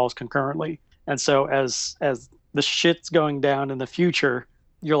everything falls concurrently. And so as the shit's going down in the future,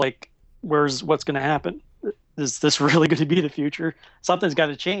 you're like, what's going to happen? Is this really going to be the future? Something's got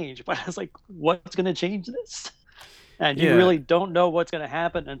to change. But I was like, what's going to change this? And you yeah. really don't know what's going to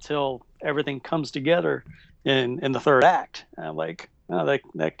happen until everything comes together in the third act. And I'm like, oh,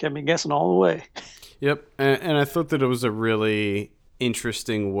 that kept me guessing all the way. Yep. And I thought that it was a really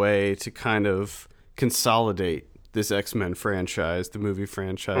interesting way to kind of consolidate this X-Men franchise, the movie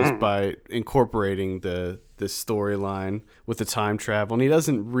franchise, by incorporating this storyline with the time travel. And he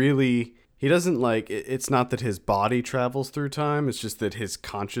doesn't like, it's not that his body travels through time, it's just that his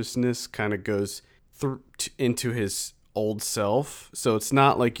consciousness kind of goes into his old self. So it's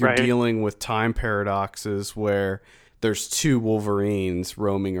not like you're dealing with time paradoxes where there's two Wolverines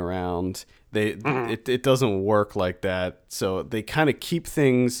roaming around. It doesn't work like that. So they kind of keep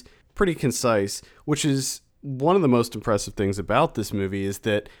things pretty concise, which is one of the most impressive things about this movie, is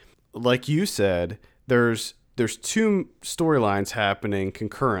that, like you said, there's two storylines happening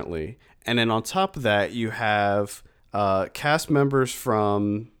concurrently. And then on top of that, you have cast members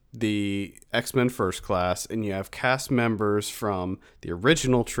from the X-Men First Class, and you have cast members from the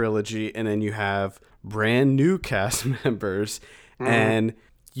original trilogy, and then you have brand new cast members. And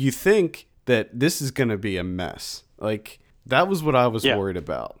you think that this is going to be a mess. Like, that was what I was worried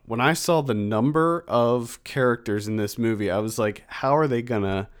about. When I saw the number of characters in this movie, I was like, how are they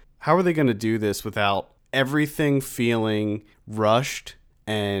gonna do this without everything feeling rushed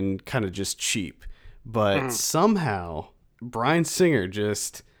and kind of just cheap? But somehow Bryan Singer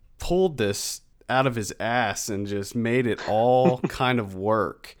just pulled this out of his ass and just made it all kind of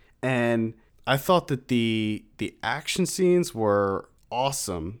work. And I thought that the action scenes were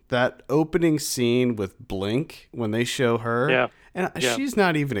awesome. That opening scene with Blink, when they show her, and she's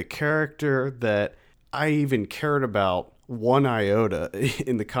not even a character that I even cared about one iota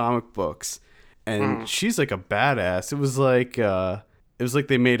in the comic books, and she's like a badass. It was like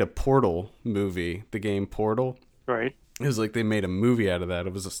they made a Portal movie, the game Portal. Right. It was like they made a movie out of that.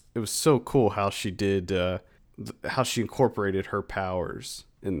 It was so cool how she did how she incorporated her powers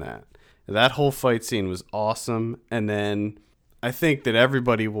in that. That whole fight scene was awesome. And then I think that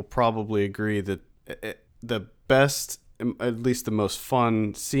everybody will probably agree that the best, at least the most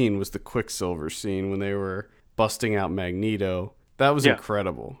fun scene, was the Quicksilver scene when they were busting out Magneto. That was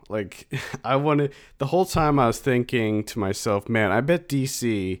incredible. Like, the whole time I was thinking to myself, man, I bet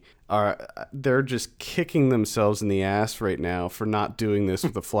DC they're just kicking themselves in the ass right now for not doing this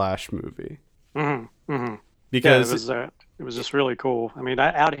with a Flash movie. Because it was just really cool. I mean,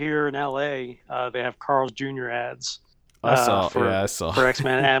 out here in LA, they have Carl's Jr. ads. I saw for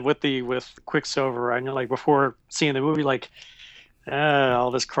X-Men, and with Quicksilver. And you're like, before seeing the movie, like, all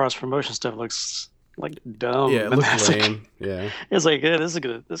this cross promotion stuff looks like dumb. Yeah, it looks lame. It's like, this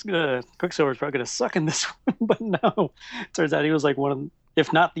is gonna Quicksilver's probably gonna suck in this one, but no. Turns out he was like one of,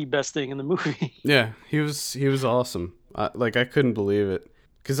 if not the best thing in the movie. Yeah, he was awesome. I couldn't believe it,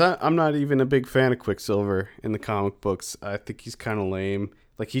 because I'm not even a big fan of Quicksilver in the comic books. I think he's kind of lame.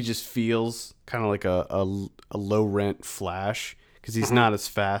 Like, he just feels kind of like a low rent Flash, because he's not as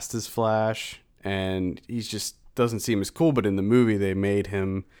fast as Flash, and he just doesn't seem as cool. But in the movie, they made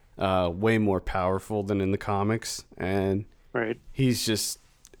him way more powerful than in the comics, and it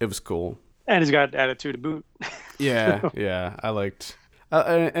was cool. And he's got attitude to boot. Yeah, I liked.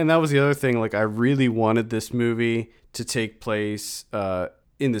 And that was the other thing. Like, I really wanted this movie to take place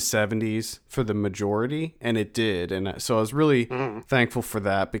in the 70s for the majority, and it did. And so I was really thankful for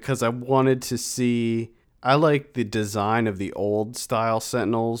that, because I wanted to see, I like the design of the old style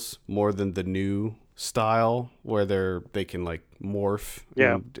Sentinels more than the new style where they can like morph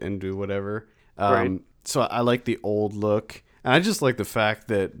and do whatever. So I like the old look. And I just like the fact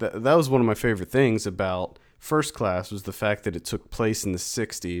that was one of my favorite things about First Class, was the fact that it took place in the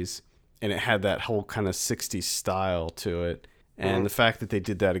 60s and it had that whole kind of 60s style to it. And the fact that they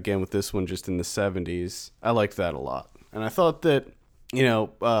did that again with this one just in the 70s, I liked that a lot. And I thought that,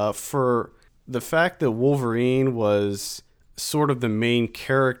 for the fact that Wolverine was sort of the main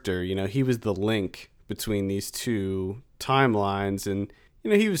character, he was the link between these two timelines, and,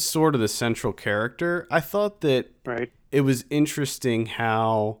 he was sort of the central character. I thought that it was interesting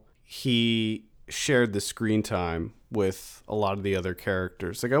how he shared the screen time with a lot of the other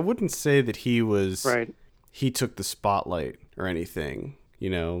characters. Like, I wouldn't say that he was... he took the spotlight or anything, you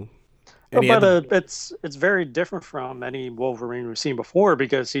know. But And he had the, it's very different from any Wolverine we've seen before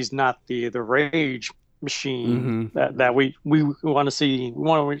because he's not the rage machine hmm that we want to see. We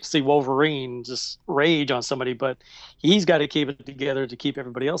want to see Wolverine just rage on somebody, but he's got to keep it together to keep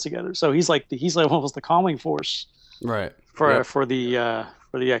everybody else together. So he's like almost the calming force right. for Yep. for the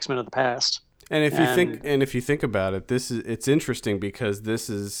X-Men of the past. And if you think about it, it's interesting because this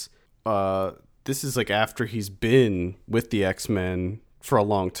is like after he's been with the X-Men for a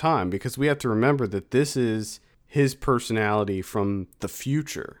long time, because we have to remember that this is his personality from the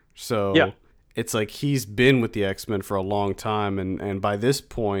future. So Yeah. it's like he's been with the X-Men for a long time, and by this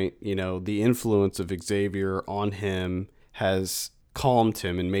point, you know, the influence of Xavier on him has calmed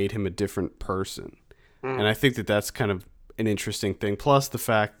him and made him a different person. And I think that that's kind of an interesting thing. Plus the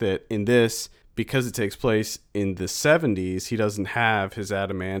fact that in this, because it takes place in the 70s, he doesn't have his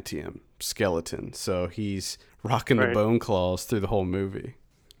adamantium skeleton. So he's rocking the Right. bone claws through the whole movie.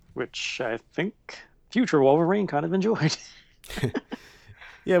 Which I think future Wolverine kind of enjoyed.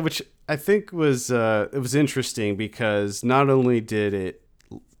 Yeah, which I think was it was interesting because not only did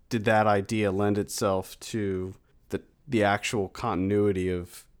that idea lend itself to the actual continuity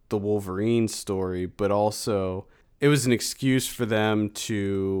of the Wolverine story, but also it was an excuse for them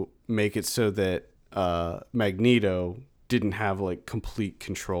to make it so that Magneto didn't have like complete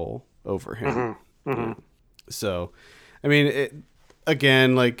control over him. So, I mean,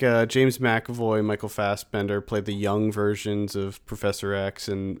 again, like James McAvoy, Michael Fassbender played the young versions of Professor X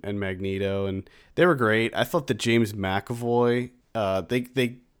and Magneto, and they were great. I thought that James McAvoy,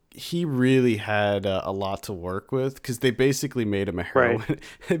 he really had a lot to work with because they basically made him a heroin. Right.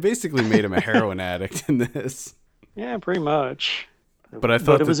 They basically made him a heroin addict in this. Yeah, pretty much. But I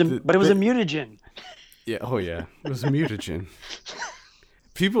thought it was a mutagen. Yeah. Oh yeah, it was a mutagen.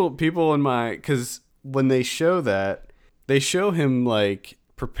 People in my, because when they show that, they show him like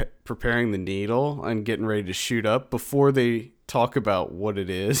preparing the needle and getting ready to shoot up before they talk about what it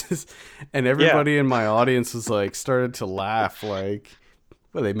is, and everybody in my audience was like started to laugh like,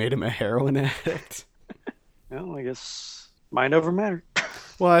 well, they made him a heroin addict. Well, I guess mind over matter.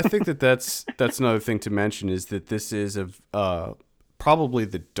 Well, I think that's another thing to mention is that this is probably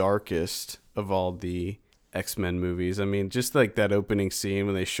the darkest of all the X-Men movies. I mean, just like that opening scene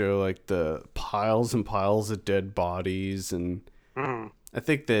when they show like the piles and piles of dead bodies, and I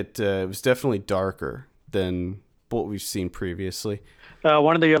think that it was definitely darker than what we've seen previously.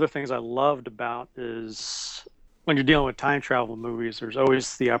 One of the other things I loved about is when you're dealing with time travel movies, there's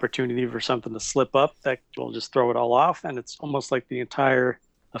always the opportunity for something to slip up that will just throw it all off, and it's almost like the entire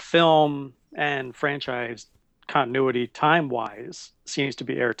film and franchise continuity time-wise seems to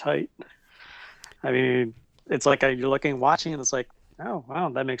be airtight. I mean, it's like you're watching, and it's like, oh, wow,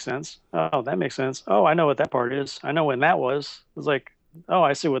 that makes sense. Oh, that makes sense. Oh, I know what that part is. I know when that was. It's like, oh,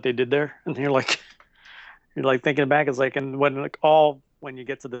 I see what they did there. And you're like thinking back. It's like, and when you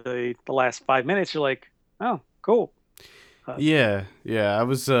get to the last 5 minutes, you're like, oh, cool. Yeah. I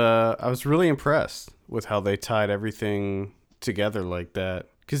was really impressed with how they tied everything together like that.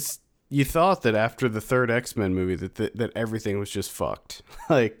 Because you thought that after the third X-Men movie that everything was just fucked.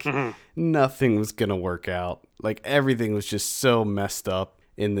 Like nothing was gonna work out. Like everything was just so messed up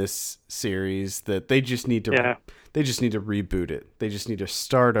in this series that they just need to reboot it. They just need to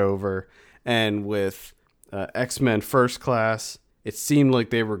start over. And with X-Men First Class, it seemed like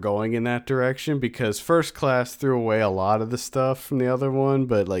they were going in that direction because First Class threw away a lot of the stuff from the other one,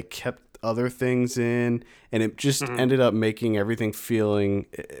 but like kept other things in, and it just ended up making everything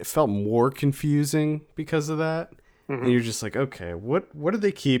it felt more confusing because of that. And you're just like, okay, what are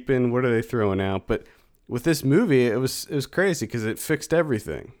they keeping? What are they throwing out? But with this movie, it was crazy because it fixed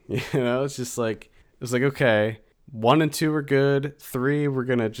everything. You know, it's just like, it was like, okay, 1 and 2 are good. 3, we're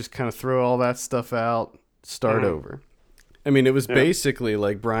gonna just kind of throw all that stuff out, start over. I mean, it was basically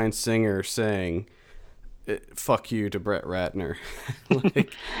like Bryan Singer saying, fuck you to Brett Ratner.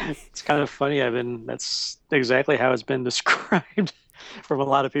 Like, It's kind of funny. That's exactly how it's been described from a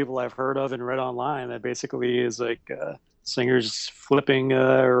lot of people I've heard of and read online. That basically is like Singer's flipping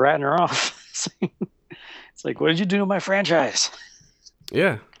Ratner off. It's like, what did you do to my franchise?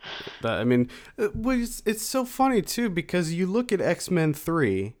 yeah. I mean, it's so funny too because you look at X-Men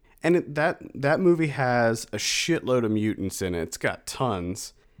 3 and that movie has a shitload of mutants in it. It's got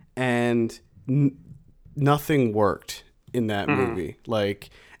tons, and nothing worked in that movie.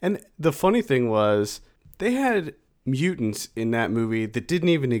 Like, and the funny thing was they had mutants in that movie that didn't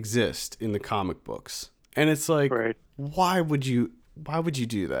even exist in the comic books, and it's like, Right. why would you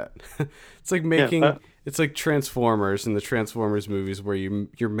do that? It's like it's like Transformers in the Transformers movies where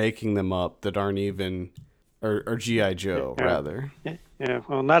you're making them up that aren't even or GI Joe Yeah. rather. Yeah,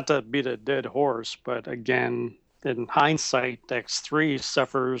 well, not to beat a dead horse, but again, in hindsight, X3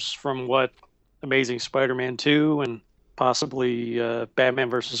 suffers from what Amazing Spider-Man 2 and possibly Batman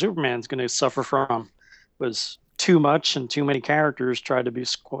versus Superman is going to suffer from, was too much and too many characters tried to be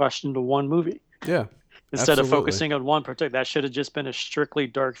squashed into one movie. Yeah, Instead of absolutely. focusing on one particular, that should have just been a strictly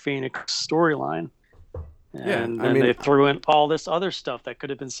Dark Phoenix storyline. Yeah, And I then mean- they threw in all this other stuff that could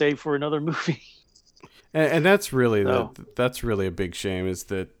have been saved for another movie. And that's really So- that's really a big shame, is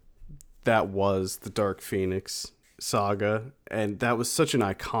that was the Dark Phoenix saga, and that was such an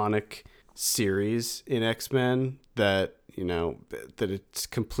iconic series in X-Men that, you know, that it's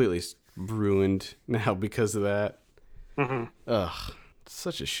completely ruined now because of that. Mm-hmm. Ugh, it's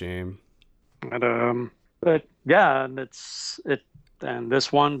such a shame. But yeah, and and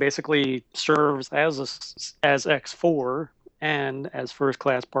this one basically serves as X4 and as First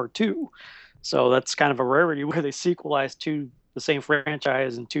Class Part 2. So that's kind of a rarity where they sequelize the same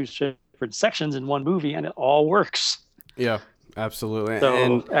franchise in two different sections in one movie, and it all works. Yeah, absolutely.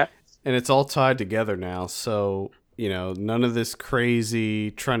 So And it's all tied together now. So, you know, none of this crazy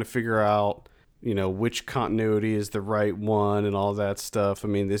trying to figure out, you know, which continuity is the right one and all that stuff. I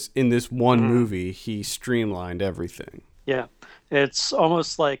mean, in this one movie, he streamlined everything. yeah, it's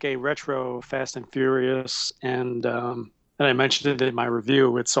almost like a retro Fast and Furious, and I mentioned it in my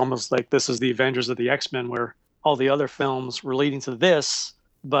review. It's almost like this is the Avengers of the X-Men, where all the other films were leading to this,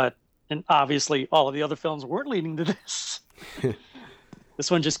 and obviously all of the other films weren't leading to this. This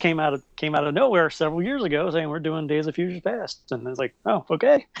one just came out of nowhere several years ago, saying we're doing Days of Future Past, and it's like, oh,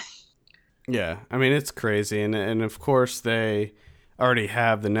 okay. Yeah, I mean, it's crazy. And of course, they already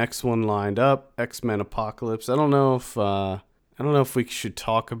have the next one lined up, X-Men Apocalypse. I don't know if we should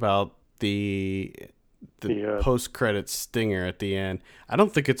talk about the post-credit stinger at the end. I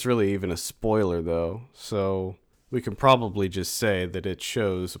don't think it's really even a spoiler, though. So we can probably just say that it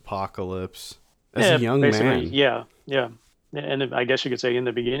shows Apocalypse as a young man. Yeah. And I guess you could say in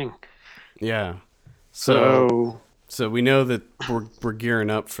the beginning. Yeah. So So we know that we're gearing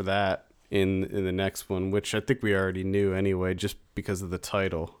up for that in the next one, which I think we already knew anyway, just because of the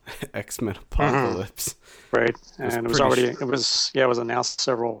title, X-Men Apocalypse. right, and it was announced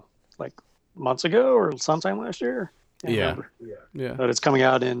several months ago or sometime last year. Yeah. But it's coming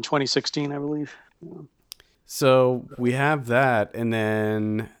out in 2016, I believe. So we have that, and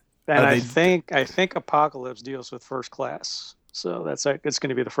then And I think Apocalypse deals with First Class, so it's going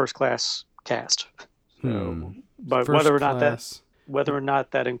to be the First Class cast. But First whether or not Class. well,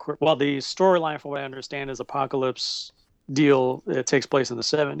 the storyline, for what I understand, is Apocalypse deal. It takes place in the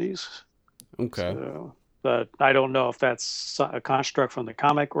 70s. Okay. So, but I don't know if that's a construct from the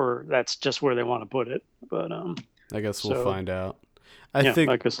comic or that's just where they want to put it. But I guess we'll find out. I yeah,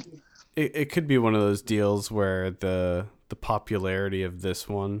 think it could be one of those deals where the popularity of this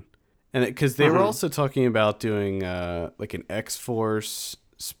one, and because they were also talking about doing like an X-Force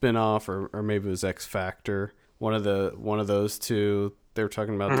spin-off, or maybe it was X Factor, one of those two. They were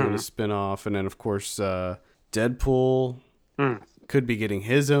talking about doing a spin-off, and then of course Deadpool could be getting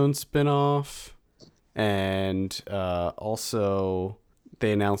his own spin-off, and also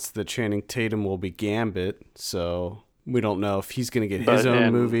they announced that Channing Tatum will be Gambit, so we don't know if he's going to get his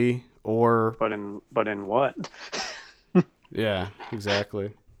own movie or but in what? yeah,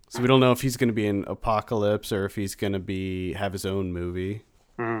 exactly. So we don't know if he's going to be in Apocalypse or if he's going to have his own movie.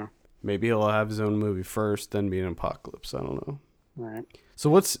 Maybe he'll have his own movie first, then be in Apocalypse. I don't know. All right. So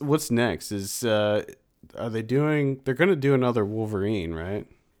what's next? Is are they doing? They're going to do another Wolverine, right?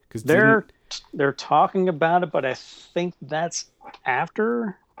 Because they're talking about it, but I think that's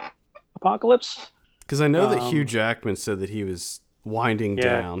after Apocalypse. Because I know that Hugh Jackman said that he was winding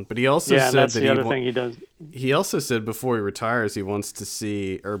down, but he also said that's that the other thing he does. He also said before he retires, he wants to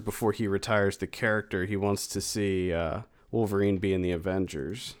see, or before he retires the character, he wants to see Wolverine be in the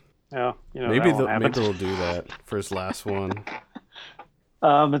Avengers. Yeah, maybe they'll do that for his last one.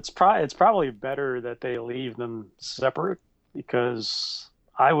 It's probably better that they leave them separate, because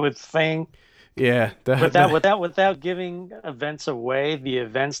I would think without giving events away, the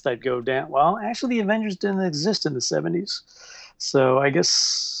events that go down. Well, actually, the Avengers didn't exist in the 70s, so I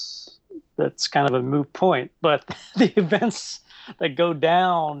guess that's kind of a moot point. But the events that go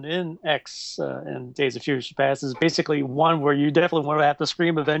down in in Days of Future Past is basically one where you definitely want to have to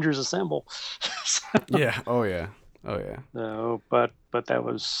scream "Avengers Assemble." Yeah. Oh yeah. No, but that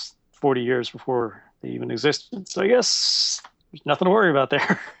was 40 years before they even existed. So I guess there's nothing to worry about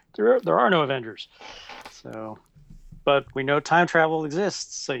there. There are no Avengers. So, but we know time travel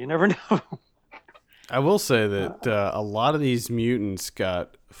exists, so you never know. I will say that a lot of these mutants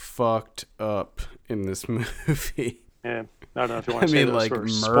got fucked up in this movie. Yeah, I don't know if you want to I say mean, those like, for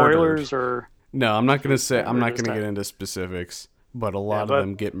murdered. spoilers or. No, I'm not gonna say. I'm not This gonna time. get into specifics, but a lot but of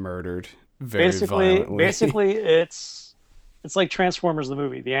them get murdered very violently. Basically, it's like Transformers the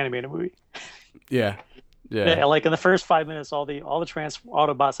movie, the animated movie. Yeah. Yeah, like in the first 5 minutes, all the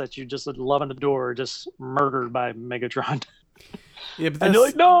Autobots that you just love and adore are just murdered by Megatron. Yeah, but And you're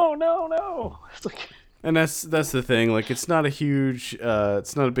like, no. It's like, and that's the thing. Like, it's not a huge,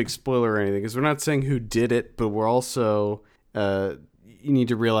 it's not a big spoiler or anything, because we're not saying who did it, but we're also, you need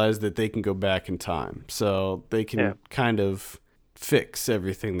to realize that they can go back in time, so they can kind of fix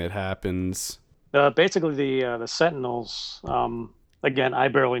everything that happens. basically, the Sentinels. Again, I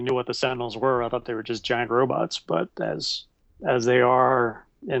barely knew what the Sentinels were. I thought they were just giant robots, but as they are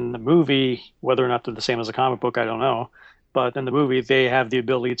in the movie, whether or not they're the same as a comic book, I don't know. But in the movie, they have the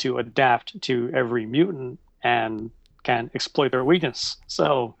ability to adapt to every mutant and can exploit their weakness.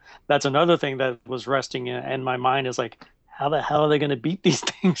 So that's another thing that was resting in my mind is like, how the hell are they going to beat these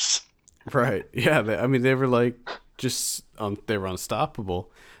things? Right. Yeah. I mean, they were like they were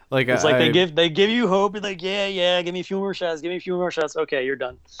unstoppable. Like, It's like they give you hope. It's like, yeah, give me a few more shots. Okay, you're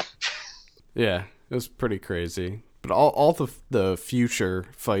done. Yeah, it was pretty crazy. But all the future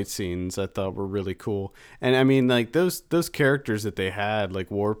fight scenes I thought were really cool. And I mean, like, those characters that they had, like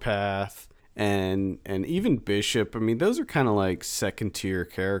Warpath and even Bishop, I mean, those are kind of like second tier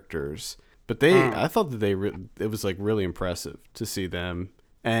characters. But I thought that it was like really impressive to see them.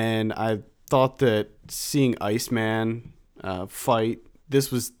 And I thought that seeing Iceman fight,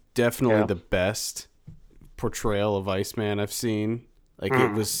 this was definitely the best portrayal of Iceman I've seen. Like,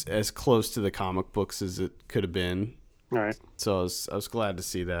 it was as close to the comic books as it could have been. All right. So I was glad to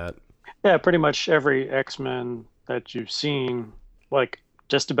see that. Yeah, pretty much every X-Men that you've seen, like,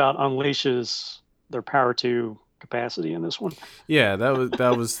 just about unleashes their power to capacity in this one. Yeah,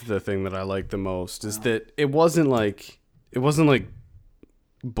 that was the thing that I liked the most, is that it wasn't like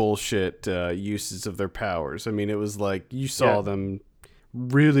bullshit uses of their powers. I mean, it was like you saw them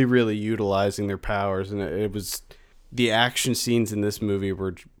really, really utilizing their powers, and it was, the action scenes in this movie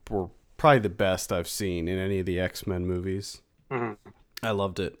were probably the best I've seen in any of the X-Men movies. Mm-hmm. I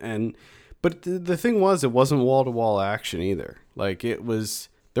loved it. But the thing was, it wasn't wall-to-wall action either. Like, there was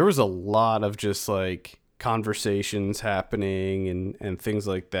a lot of just like conversations happening and things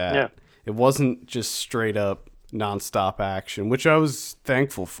like that. Yeah. It wasn't just straight up nonstop action, which I was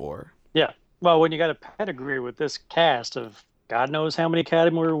thankful for. Yeah. Well, when you got a pedigree with this cast of God knows how many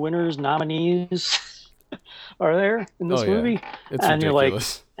Academy Award winners, nominees are there in this movie, It's and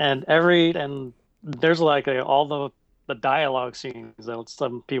ridiculous. you're like, and there's like all the dialogue scenes that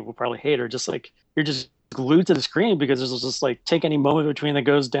some people probably hate are just like, you're just glued to the screen because there's just like, take any moment between that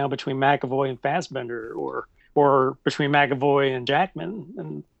goes down between McAvoy and Fassbender or between McAvoy and Jackman,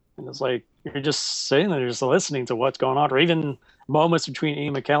 and it's like you're just sitting there just listening to what's going on, or even moments between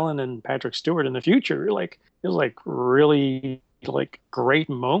Ian McKellen and Patrick Stewart in the future. Like, it was like really like great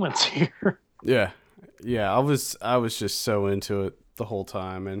moments here. Yeah. I was just so into it the whole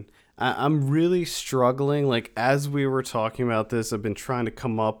time, and I'm really struggling. Like, as we were talking about this, I've been trying to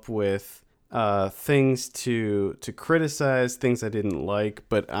come up with things to criticize, things I didn't like,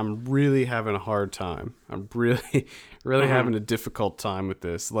 but I'm really having a hard time. I'm really having a difficult time with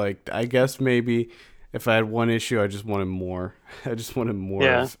this. Like, I guess maybe if I had one issue, I just wanted more. I just wanted more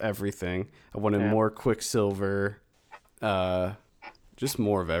of everything. I wanted more Quicksilver, just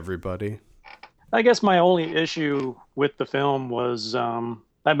more of everybody. I guess my only issue with the film was,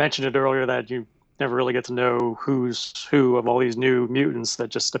 I mentioned it earlier, that you never really get to know who's who of all these new mutants that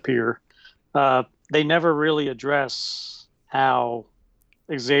just appear. They never really address how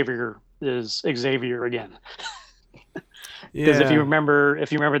Xavier is Xavier again. Because if you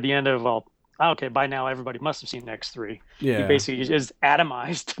remember the end of, well, okay, by now everybody must have seen X3. Yeah. He basically is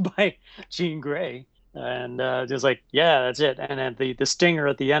atomized by Jean Grey. And just like, yeah, that's it. And then the stinger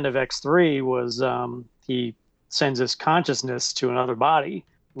at the end of X3 was he sends his consciousness to another body,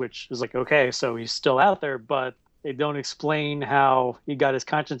 which is like, okay, so he's still out there, but they don't explain how he got his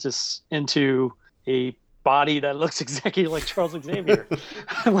consciousness into a body that looks exactly like Charles Xavier.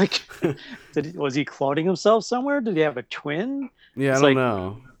 Like, was he cloning himself somewhere? Did he have a twin? Yeah, I don't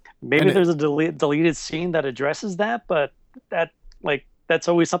know. Maybe there's a deleted scene that addresses that, but that's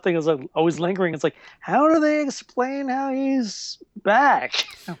always something that's always lingering. It's like, how do they explain how he's back?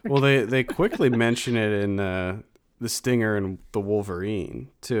 Well, they quickly mention it in the Stinger and the Wolverine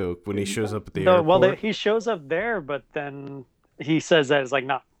too, when he shows up at the airport. Well, he shows up there, but then he says that it's like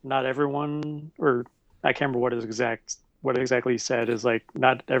not everyone, or I can't remember what exactly he said, is like,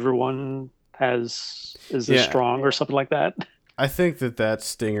 not everyone is as strong or something like that. I think that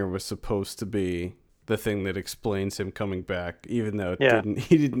stinger was supposed to be the thing that explains him coming back, even though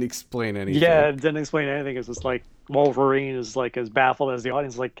he didn't explain anything. Yeah, it didn't explain anything. It's just like Wolverine is like as baffled as the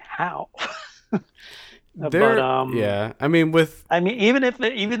audience, like how. Yeah, I mean, even if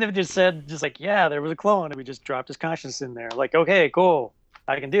it just said just like, yeah, there was a clone and we just dropped his conscience in there, like, okay, cool,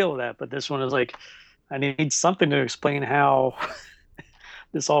 I can deal with that. But this one is like, I need something to explain how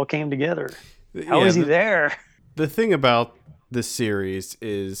this all came together. How is he there? The thing about this series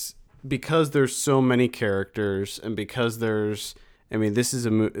is because there's so many characters, and because this is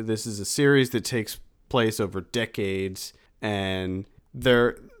a series that takes place over decades, and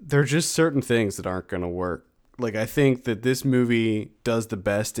there are just certain things that aren't going to work. Like, I think that this movie does the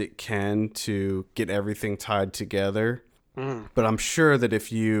best it can to get everything tied together. But I'm sure that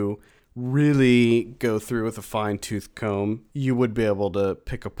if you really go through with a fine-tooth comb, you would be able to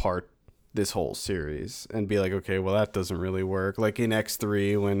pick apart this whole series and be like, okay, well, that doesn't really work. Like in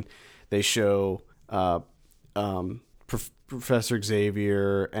X3, when they show Professor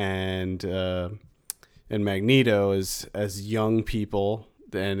Xavier and Magneto as young people,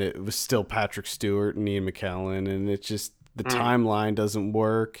 and it was still Patrick Stewart and Ian McKellen, and it just, the timeline doesn't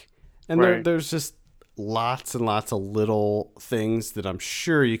work. And there's just lots and lots of little things that I'm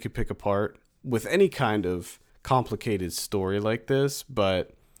sure you could pick apart with any kind of complicated story like this,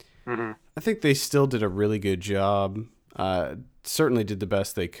 but I think they still did a really good job. Certainly did the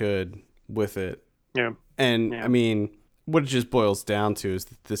best they could with it. Yeah. And I mean, what it just boils down to is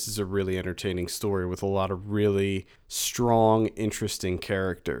that this is a really entertaining story with a lot of really strong, interesting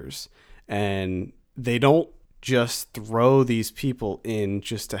characters. And they don't just throw these people in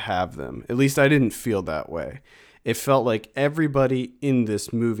just to have them. At least I didn't feel that way. It felt like everybody in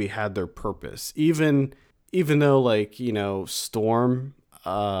this movie had their purpose. Even though, like, you know, Storm,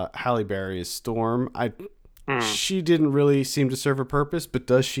 Halle Berry is Storm, she didn't really seem to serve a purpose, but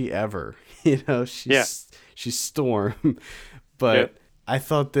does she ever? You know, she's Storm. But I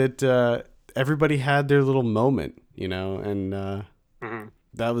thought that everybody had their little moment, you know, and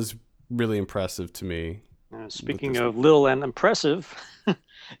that was really impressive to me. Speaking of little and impressive,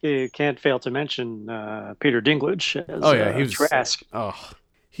 you can't fail to mention Peter Dinklage as he was Trask.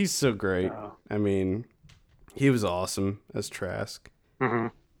 He's so great. I mean, he was awesome as Trask. I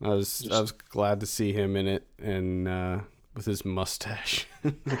was glad to see him in it, and with his mustache,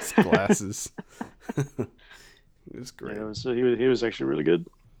 his glasses. It was great. Yeah, he was actually really good,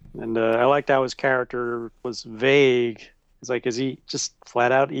 and I liked how his character was vague. It's like, is he just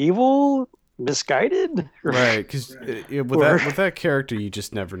flat out evil, misguided? Right, because with that character, you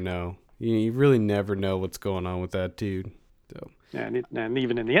just never know. You really never know what's going on with that dude. So. Yeah, and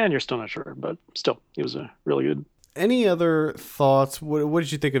even in the end, you're still not sure, but still, he was really good. Any other thoughts? What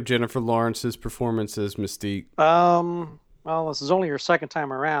did you think of Jennifer Lawrence's performance as Mystique? Well, this is only her second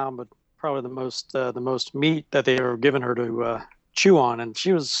time around, but probably the most meat that they were giving her to chew on, and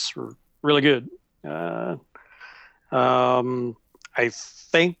she was really good. I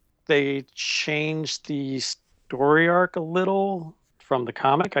think they changed the story arc a little from the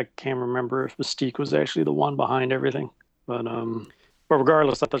comic. I can't remember if Mystique was actually the one behind everything, but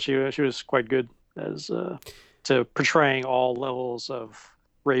regardless, I thought she was quite good as to portraying all levels of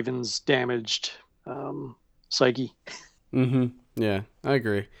Raven's damaged psyche. Yeah, I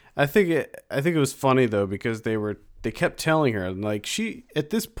agree. I think it was funny though, because they kept telling her, like, at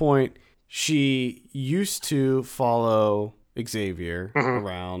this point she used to follow Xavier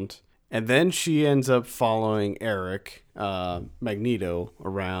around, and then she ends up following Eric, Magneto,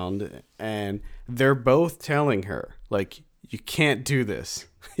 around, and they're both telling her, like, you can't do this.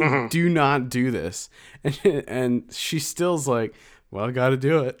 You do not do this. And she still's like, well, I gotta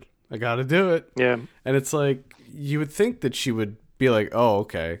do it. Yeah. And it's like, you would think that she would be like, oh,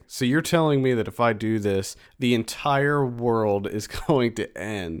 okay, so you're telling me that if I do this, the entire world is going to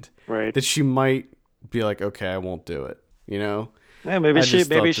end. Right. That she might be like, okay, I won't do it. You know? Yeah,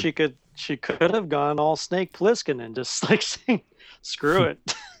 she could have gone all Snake Plissken and just like saying, screw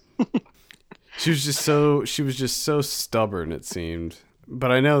it. She was just so stubborn, it seemed.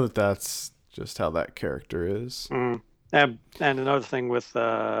 But I know that that's just how that character is. And another thing with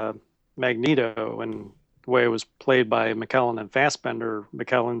Magneto and the way it was played by McKellen and Fassbender,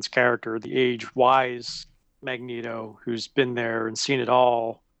 McKellen's character, the age-wise Magneto, who's been there and seen it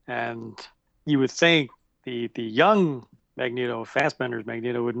all. And you would think the young Magneto, Fassbender's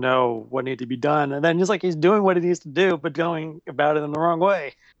Magneto, would know what needed to be done. And then just like he's doing what he needs to do, but going about it in the wrong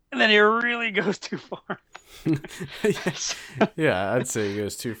way. And then he really goes too far. Yeah, I'd say he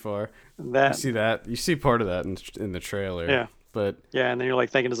goes too far. You see part of that in the trailer. Yeah. But Yeah, and then you're like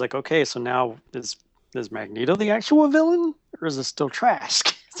thinking, it's like, okay, so now is Magneto the actual villain, or is it still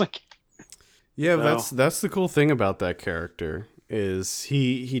Trask? It's like, yeah, so, that's the cool thing about that character is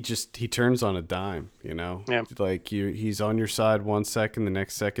he turns on a dime, you know? Yeah. Like he's on your side one second, the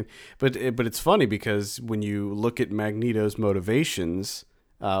next second. But it's funny because when you look at Magneto's motivations,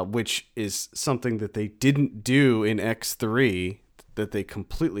 which is something that they didn't do in X3, that they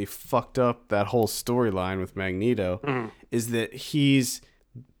completely fucked up that whole storyline with Magneto, is that his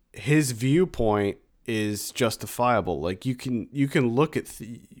viewpoint is justifiable. Like you can look at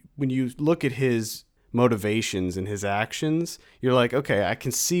when you look at his motivations and his actions, you're like, okay, I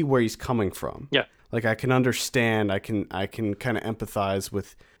can see where he's coming from. Yeah. Like I can understand, I can kind of empathize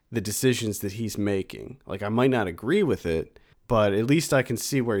with the decisions that he's making. Like I might not agree with it, but at least I can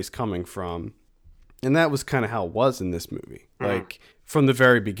see where he's coming from. And that was kind of how it was in this movie. Like from the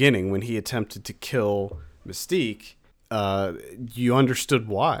very beginning when he attempted to kill Mystique, you understood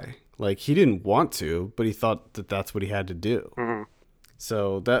why. Like he didn't want to, but he thought that that's what he had to do.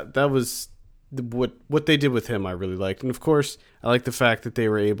 So that was what they did with him. I really liked, and of course, I like the fact that they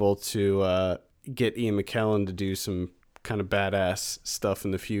were able to get Ian McKellen to do some kind of badass stuff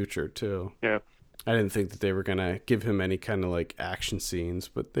in the future too. Yeah. I didn't think that they were gonna give him any kind of like action scenes,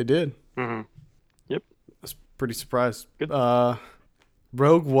 but they did. Yep. I was pretty surprised. Good.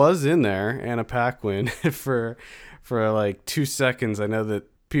 Rogue was in there, Anna Paquin, for like 2 seconds. I know that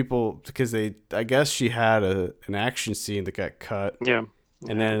people, because I guess she had an action scene that got cut. Yeah.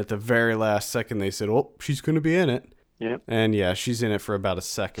 And then at the very last second, they said, "Oh, she's going to be in it." Yep. And yeah, she's in it for about a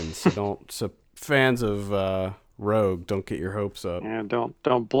second. So fans of Rogue, don't get your hopes up. Yeah.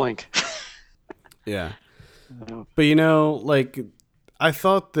 Don't blink. Yeah. But you know, like I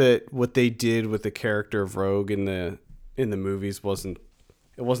thought that what they did with the character of Rogue in the movies wasn't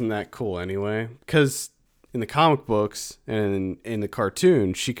that cool anyway. Because in the comic books and in the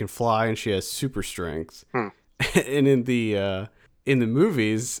cartoon, she can fly and she has super strength. And in the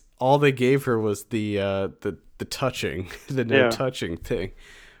movies, all they gave her was the touching, the no touching thing,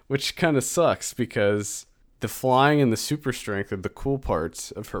 which kind of sucks because the flying and the super strength are the cool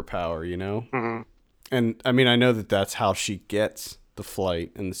parts of her power, you know? And I mean, I know that that's how she gets the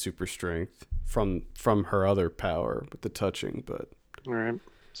flight and the super strength from her other power with the touching, but All right.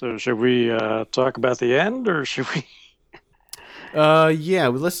 So should we talk about the end, or should we? Yeah,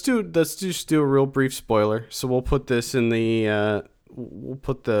 let's just do a real brief spoiler. So we'll put this in the we'll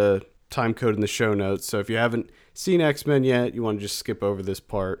put the time code in the show notes. So if you haven't seen X-Men yet, you want to just skip over this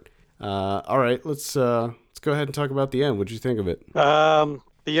part. All right, let's go ahead and talk about the end. What'd you think of it?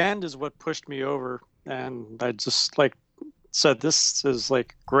 The end is what pushed me over, and I just said this is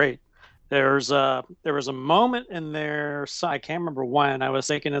great. There was a moment in there, so I can't remember when. I was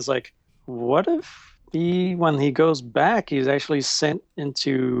thinking is what if when he goes back, he's actually sent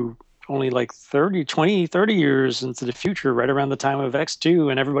into only 30 years into the future, right around the time of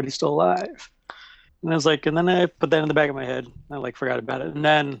X2, and everybody's still alive. And I was and then I put that in the back of my head. I forgot about it. And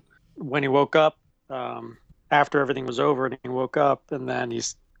then when he woke up, after everything was over, and he woke up, and then he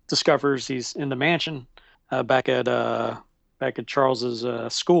discovers he's in the mansion back at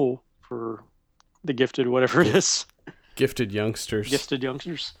Charles's school for the gifted, whatever it is. Gifted youngsters.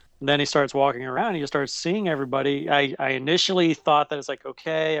 And then he starts walking around. He starts seeing everybody. I initially thought that it's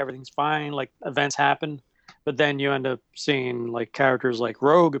okay, everything's fine, events happen. But then you end up seeing characters like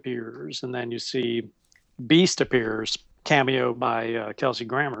Rogue appears, and then you see Beast appears, cameo by Kelsey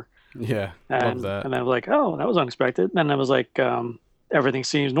Grammer. Yeah, and, love that. And then I was oh, that was unexpected. And then I was everything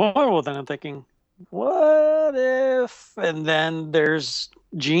seems normal. Then I'm thinking, what if? And then there's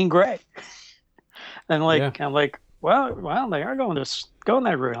Jean Grey. And I'm well, they are going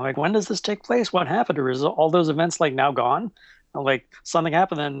that route. I'm when does this take place? What happened? Or is all those events now gone? I'm something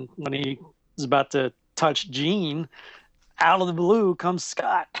happened. Then when he is about to touch Jean, out of the blue comes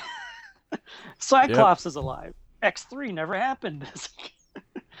Scott. Cyclops is alive. X3 never happened.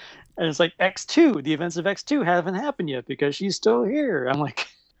 And it's X2, the events of X2 haven't happened yet because she's still here. I'm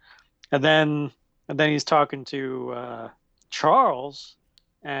and then he's talking to Charles,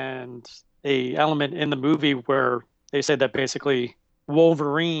 and a element in the movie where they say that basically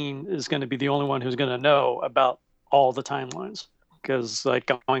Wolverine is going to be the only one who's going to know about all the timelines, because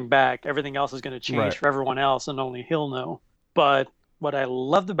going back, everything else is going to change for everyone else, and only he'll know. But what I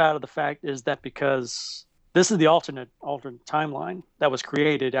loved about it, the fact is that because this is the alternate timeline that was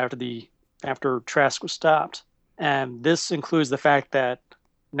created after Trask was stopped, and this includes the fact that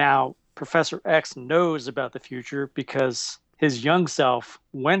now Professor X knows about the future because his young self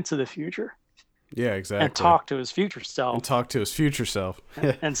went to the future. Yeah, exactly. And talked to his future self.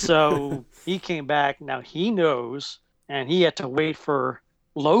 And so he came back. Now he knows, and he had to wait for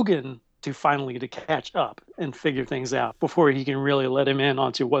Logan to finally to catch up and figure things out before he can really let him in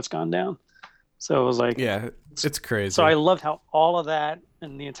onto what's gone down. So it was like, Yeah, it's crazy. So I loved how all of that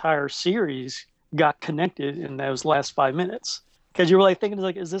and the entire series got connected in those last 5 minutes. Because you were like thinking,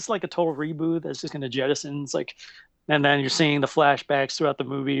 like, is this like a total reboot that's just going to jettison? It's like, and then you're seeing the flashbacks throughout the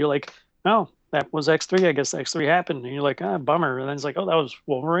movie. You're like, oh, that was X3. I guess X3 happened. And you're like, ah, bummer. And then it's like, oh, that was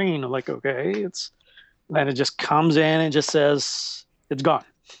Wolverine. I'm like, okay, then it just comes in and just says it's gone.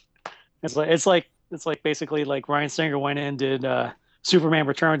 It's like basically like Ryan Singer went in and did Superman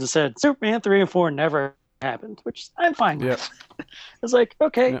Returns and said Superman 3 and 4 never happened, which I'm fine with. It's like,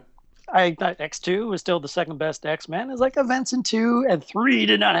 okay. Yep. I thought X2 was still the second best X-Men. It's like events in 2 and 3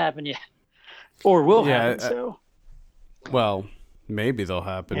 did not happen yet. Or will happen, so. Well, maybe they'll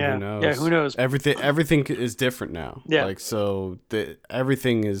happen. Yeah. Who knows? Yeah, who knows? Everything is different now. Yeah. Like, so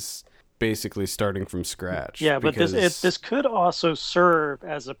everything is basically starting from scratch. Yeah, but this could also serve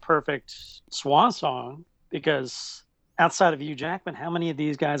as a perfect swan song, because outside of Hugh Jackman, how many of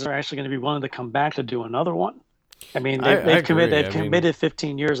these guys are actually going to be willing to come back to do another one? I mean, they've committed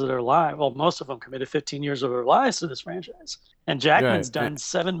 15 years of their life. Well, most of them committed 15 years of their lives to this franchise. And Jackman's done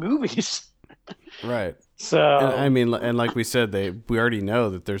 7 movies. Right. So I mean, and like we said, we already know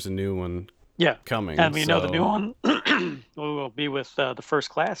that there's a new one coming. And we know the new one will be with the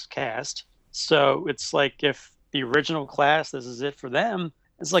First Class cast. So it's like, if the original class, this is it for them,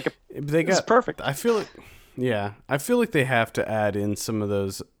 it's like it's perfect. I feel like they have to add in some of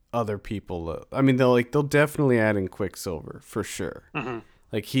those other people. I mean, they'll definitely add in Quicksilver for sure. Mm-hmm.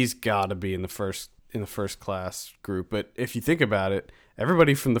 Like, he's got to be in the First Class group. But if you think about it,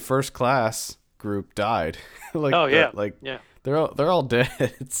 everybody from the First Class group died. They're all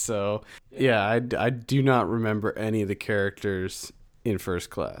dead. So yeah, I do not remember any of the characters in First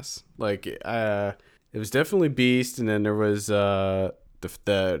Class. Like, it was definitely Beast, and then there was the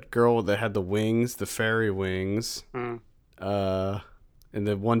girl that had the wings, the fairy wings. And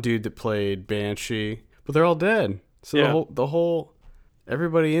the one dude that played Banshee, but they're all dead. So the whole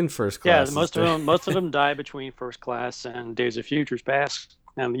everybody in First Class. Yeah, most of them die between First Class and Days of Futures Past,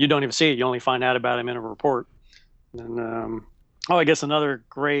 and you don't even see it. You only find out about him in a report. And I guess another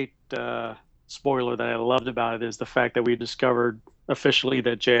great spoiler that I loved about it is the fact that we discovered officially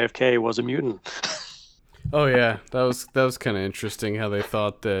that JFK was a mutant. Oh yeah, that was kind of interesting how they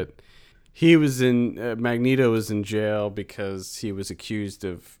thought that. He was Magneto was in jail because he was accused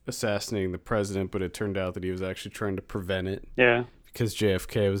of assassinating the president, but it turned out that he was actually trying to prevent it. Yeah. Because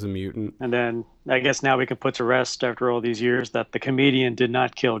JFK was a mutant. And then I guess now we can put to rest after all these years that the comedian did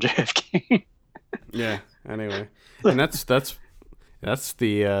not kill JFK. Yeah. Anyway, and that's the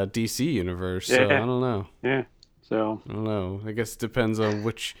DC universe. So I don't know. Yeah. So I don't know. I guess it depends on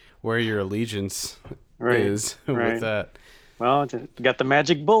where your allegiance is with that. Well, got the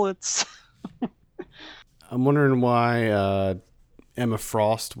magic bullets. I'm wondering why Emma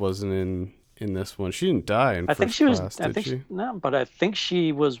Frost wasn't in this one. She didn't die in First Class, did she? No, but I think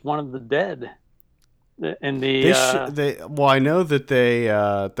she was one of the dead. In the well, I know that they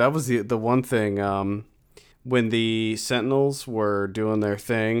that was the one thing when the Sentinels were doing their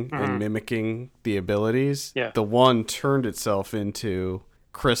thing and mimicking the abilities. Yeah. The one turned itself into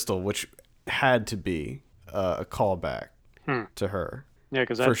Crystal, which had to be a callback to her. Yeah,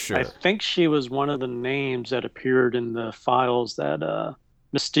 because sure. I think she was one of the names that appeared in the files that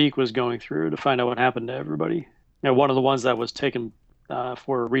Mystique was going through to find out what happened to everybody. One of the ones that was taken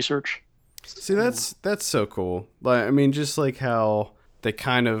for research. See, that's so cool. Like, I mean, just like how they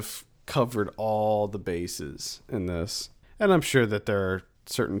kind of covered all the bases in this, and I'm sure that there are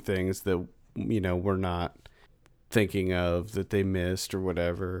certain things that we're not thinking of that they missed or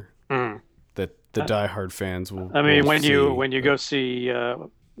whatever. That the diehard fans will. I mean, when you go see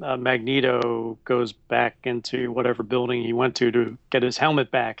Magneto goes back into whatever building he went to get his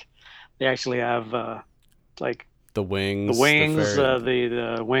helmet back, they actually have like the wings,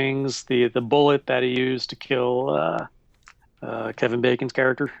 the wings, the bullet that he used to kill Kevin Bacon's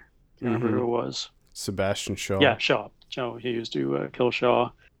character. I remember who it was. Sebastian Shaw. Yeah, Shaw. So he used to kill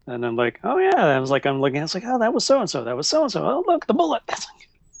Shaw. And I'm like, oh yeah. I was like, I'm looking. I was like, oh, that was so and so. That was so and so. Oh, look, the bullet.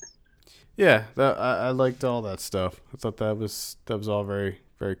 Yeah, I liked all that stuff. I thought that was all very,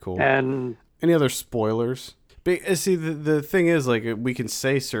 very cool. And any other spoilers? See, the thing is, like, we can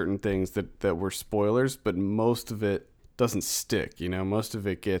say certain things that were spoilers, but most of it doesn't stick. Most of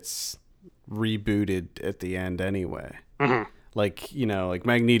it gets rebooted at the end anyway. Like, like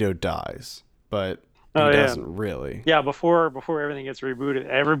Magneto dies, but he doesn't really. Yeah, before everything gets rebooted,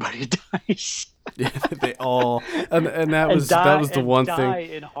 everybody dies. Yeah, they all and that and was the one die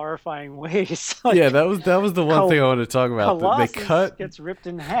thing. in horrifying ways. Yeah, that was the one thing I wanted to talk about. They Colossus gets ripped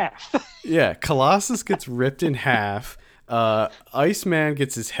in half. Yeah, Colossus gets ripped in half. Iceman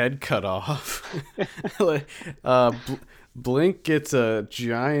gets his head cut off. Blink gets a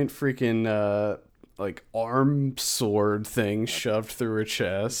giant freaking like arm sword thing shoved through her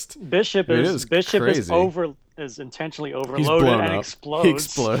chest. Bishop is intentionally overloaded and up. explodes. He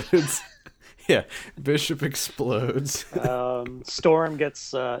explodes. Yeah, Bishop explodes. Storm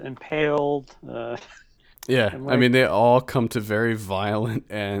gets impaled. Yeah, I mean they all come to very violent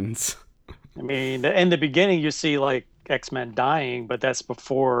ends. I mean, in the beginning you see like X-Men dying, but that's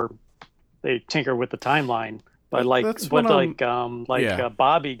before they tinker with the timeline. But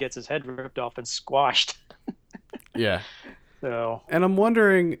Bobby gets his head ripped off and squashed. Yeah. So. And I'm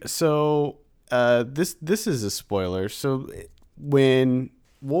wondering, so this is a spoiler. So when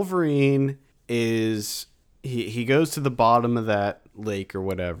Wolverine is he goes to the bottom of that lake or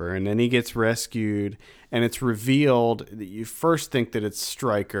whatever, and then he gets rescued, and it's revealed that you first think that it's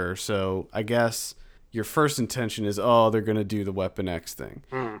Stryker. So I guess your first intention is, oh, they're going to do the Weapon X thing.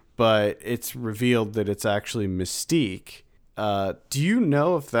 But it's revealed that it's actually Mystique. Do you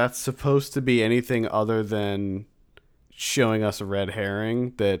know if that's supposed to be anything other than showing us a red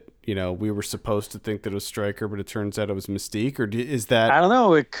herring that, you know, we were supposed to think that it was Stryker, but it turns out it was Mystique? Or is that, I don't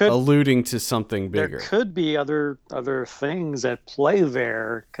know, it could alluding to something bigger? There could be other things at play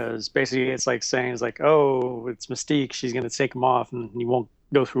there, because basically it's like saying, it's like, oh, it's Mystique, she's going to take him off and he won't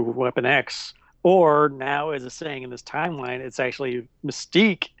go through Weapon X. Or now, as it's saying in this timeline, it's actually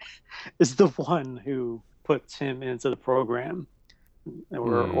Mystique is the one who puts him into the program,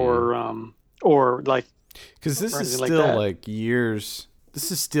 or like, because this is still like years.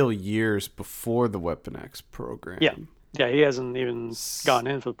 This is still years before the Weapon X program. Yeah, he hasn't even gotten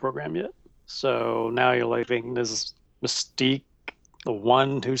in for the program yet. So now you're like thinking, is Mystique the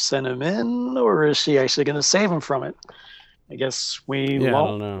one who sent him in, or is she actually going to save him from it? I guess we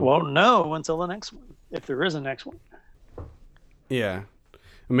won't know until the next one, if there is a next one. Yeah,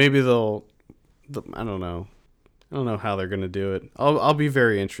 maybe they'll. I don't know. I don't know how they're gonna do it. I'll be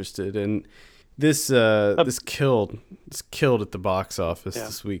very interested. And this killed at the box office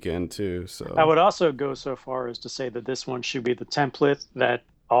this weekend too. So I would also go so far as to say that this one should be the template that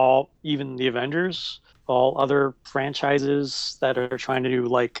even the Avengers, all other franchises that are trying to do,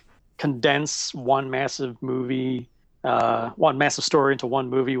 like, condense one massive movie. One massive story into one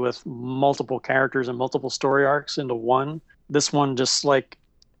movie with multiple characters and multiple story arcs into one. This one, just like,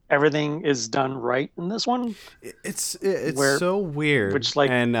 everything is done right in this one. It's so weird. Which, like,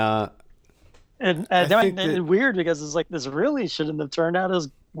 and weird because it's like, this really shouldn't have turned out as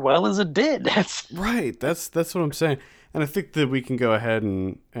well as it did. Right. That's what I'm saying. And I think that we can go ahead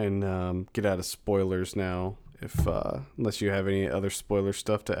and get out of spoilers now, if unless you have any other spoiler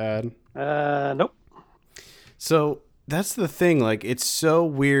stuff to add. Nope. So that's the thing, like, it's so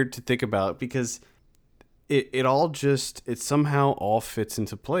weird to think about because it somehow all fits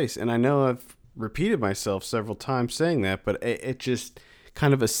into place. And I know I've repeated myself several times saying that, but it just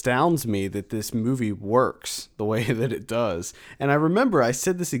kind of astounds me that this movie works the way that it does. And I remember I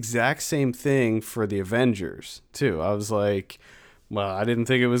said this exact same thing for the Avengers too. I was like, well, I didn't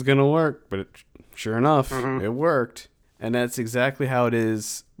think it was going to work, but sure enough, it worked. And that's exactly how it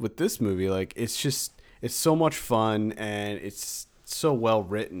is with this movie. Like, it's so much fun, and it's so well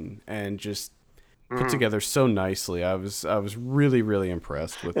written and just put together so nicely. I was really, really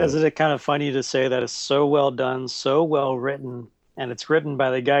impressed with it. Isn't it kind of funny to say that it's so well done, so well written, and it's written by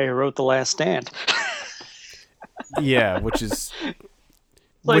the guy who wrote The Last Stand? Yeah, which is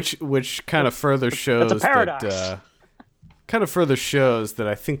like, which kind of further shows that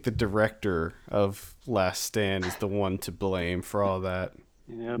I think the director of Last Stand is the one to blame for all that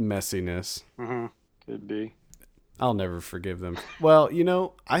messiness. Could be. I'll never forgive them. Well, you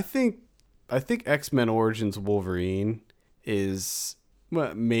know, I think X-Men Origins Wolverine is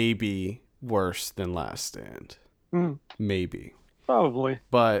maybe worse than Last Stand. Maybe. Probably.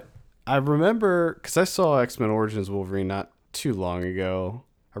 But I remember, because I saw X-Men Origins Wolverine not too long ago.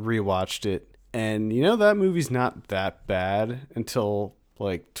 I rewatched it, and you know, that movie's not that bad until,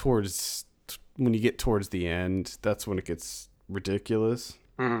 like, when you get towards the end. That's when it gets ridiculous.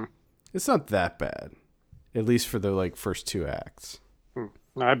 It's not that bad, at least for the, like, first two acts.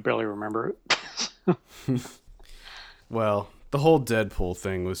 I barely remember it. Well, the whole Deadpool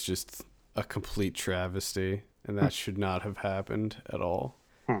thing was just a complete travesty, and that should not have happened at all.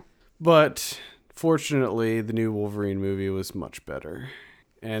 But fortunately, the new Wolverine movie was much better.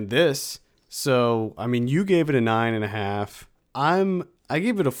 And this, so, I mean, you gave it a 9.5. I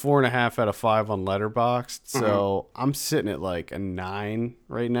gave it a 4.5 out of 5 on Letterboxd, so I'm sitting at like a 9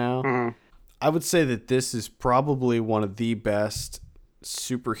 right now. I would say that this is probably one of the best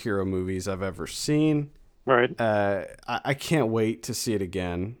superhero movies I've ever seen. Right. I can't wait to see it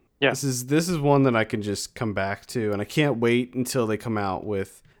again. Yeah. This is one that I can just come back to, and I can't wait until they come out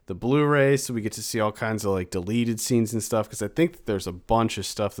with the Blu-ray so we get to see all kinds of like deleted scenes and stuff, because I think that there's a bunch of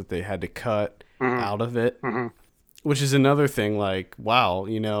stuff that they had to cut out of it, which is another thing. Like, wow,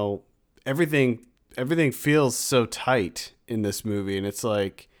 you know, everything feels so tight in this movie, and it's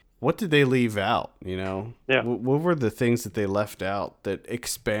like, what did they leave out? You know, what were the things that they left out that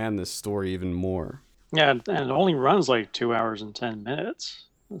expand this story even more? Yeah, and it only runs like 2 hours and 10 minutes.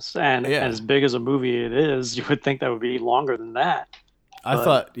 And as big as a movie it is, you would think that would be longer than that. I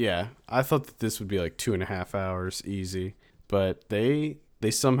thought that this would be like 2.5 hours easy, but they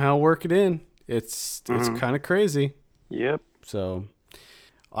somehow work it in. It's kind of crazy. Yep. So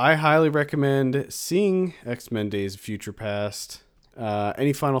I highly recommend seeing X-Men Days of Future Past.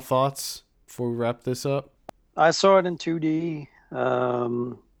 Any final thoughts before we wrap this up? I saw it in 2D.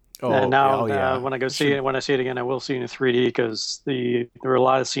 And now, when I see it again, I will see it in 3D because there were a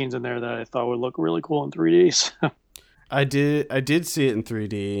lot of scenes in there that I thought would look really cool in 3D. So. I did see it in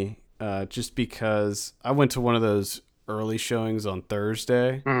 3D just because I went to one of those early showings on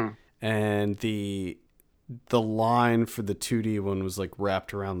Thursday, and the line for the 2D one was like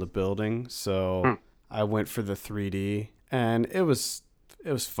wrapped around the building, so I went for the 3D, and it was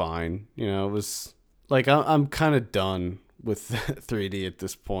fine. You know, it was like I'm kind of done with 3D at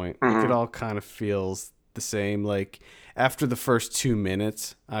this point. Like, it all kind of feels the same. Like, after the first 2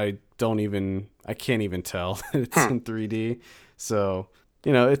 minutes, I can't even tell that it's in 3D. So,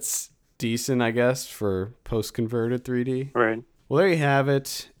 you know, it's decent, I guess, for post-converted 3D. Right. Well, there you have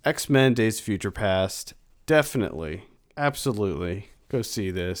it. X-Men Days of Future Past. Definitely, absolutely, go see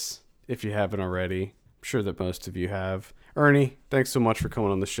this if you haven't already. I'm sure that most of you have. Ernie, thanks so much for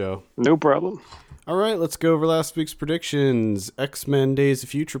coming on the show. No problem. All right, let's go over last week's predictions. X-Men Days of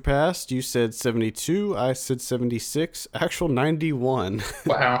Future Past, you said 72, I said 76, actual 91.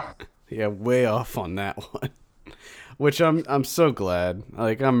 Wow. Yeah, way off on that one. Which I'm so glad.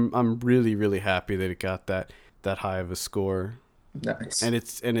 Like, I'm really, really happy that it got that high of a score. Nice. And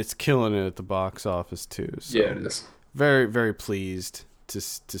it's killing it at the box office too. So yeah, it is. Very, very pleased to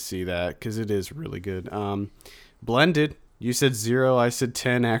see that, because it is really good. Blended, you said 0, I said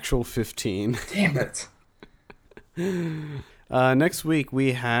 10, actual 15. Damn it. Next week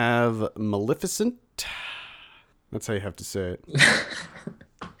we have Maleficent. That's how you have to say it.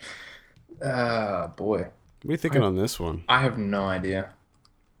 Boy. What are you thinking on this one? I have no idea.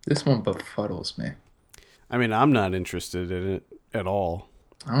 This one befuddles me. I mean, I'm not interested in it at all.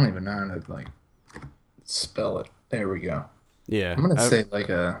 I don't even know how to like spell it. There we go. Yeah. I'm gonna say like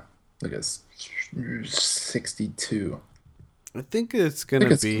a 62. I think it's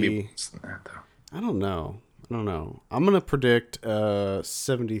gonna be worse than that, though. I don't know. I'm gonna predict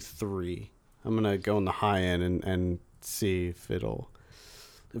 73. I'm gonna go on the high end and see if it'll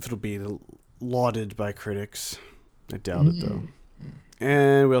be lauded by critics. I doubt it though.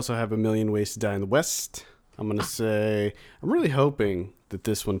 And we also have A Million Ways to Die in the West. I'm gonna say I'm really hoping that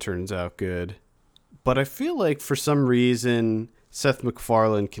this one turns out good, but I feel like for some reason Seth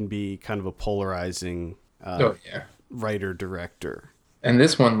MacFarlane can be kind of a polarizing writer director. And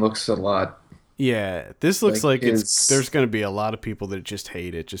this one looks a lot. Yeah, this looks like there's going to be a lot of people that just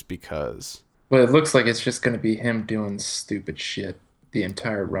hate it just because. Well, it looks like it's just going to be him doing stupid shit the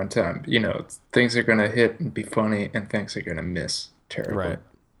entire runtime. You know, things are going to hit and be funny, and things are going to miss terribly. Right.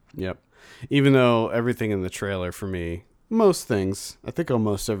 Yep. Even though everything in the trailer for me, most things, I think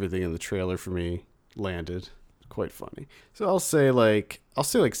almost everything in the trailer for me landed. Quite funny. So I'll say like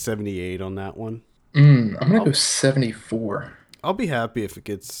 78 on that one. I'm gonna go 74. I'll be happy if it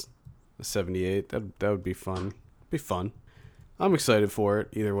gets a 78. That would be fun. Be fun. I'm excited for it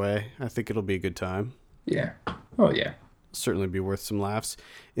either way. I think it'll be a good time. Yeah. Oh yeah. Certainly be worth some laughs.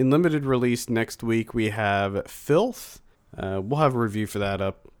 In limited release next week we have Filth. We'll have a review for that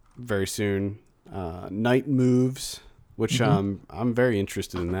up very soon. Night Moves, which I'm very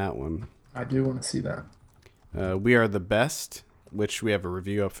interested in that one. I do want to see that. We Are the Best, which we have a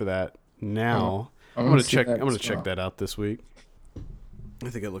review up for that now. I'm gonna check that out this week. I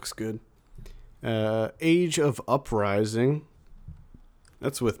think it looks good. Age of Uprising.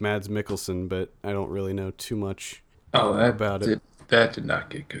 That's with Mads Mikkelsen, but I don't really know too much about it. That did not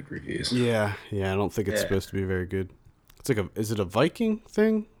get good reviews. Yeah, I don't think it's supposed to be very good. It's like is it a Viking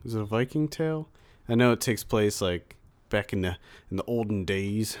thing? Is it a Viking tale? I know it takes place like back in the olden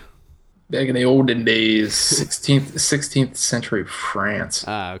days. Back in the olden days, 16th century France.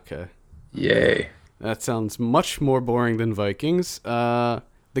 Ah, okay. Yay. That sounds much more boring than Vikings. The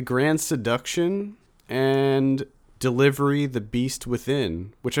Grand Seduction and Delivery, The Beast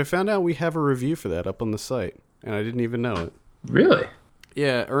Within, which I found out we have a review for that up on the site, and I didn't even know it. Really?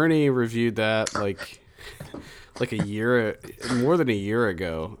 Yeah, Ernie reviewed that like more than a year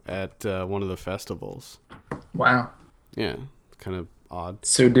ago at one of the festivals. Wow. Yeah, kind of odd.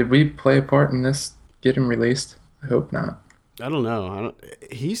 So did we play a part in this getting released? I hope not. I don't know.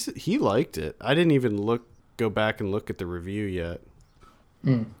 He liked it. I didn't even go back and look at the review yet.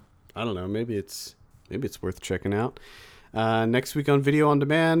 I don't know. Maybe it's worth checking out. Next week on Video on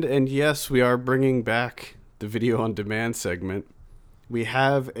Demand, and yes, we are bringing back the Video on Demand segment. We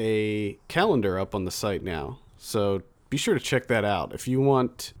have a calendar up on the site now, so be sure to check that out. If you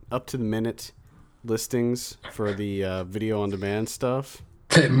want up-to-the-minute listings for the Video on Demand stuff.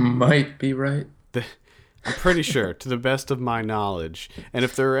 That might be right. I'm pretty sure, to the best of my knowledge. And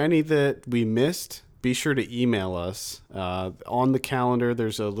if there are any that we missed, be sure to email us. On the calendar,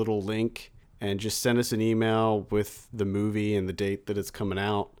 there's a little link, and just send us an email with the movie and the date that it's coming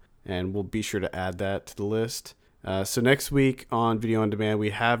out, and we'll be sure to add that to the list. So next week on Video on Demand, we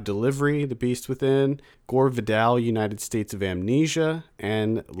have Delivery, The Beast Within, Gore Vidal, United States of Amnesia,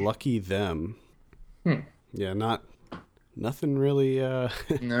 and Lucky Them. Yeah, nothing really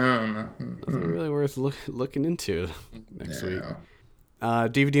nothing really worth looking into next week.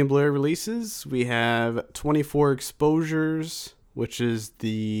 DVD and Blu-ray releases, we have 24 Exposures, which is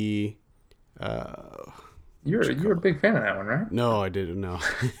the you're a big fan of that one, right? No, I didn't know.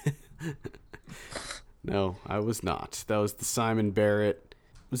 No, I was not. That was the Simon Barrett.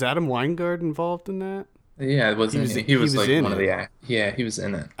 Was Adam Weingart involved in that? Yeah, it wasn't. He was like in one it. of the. Yeah, he was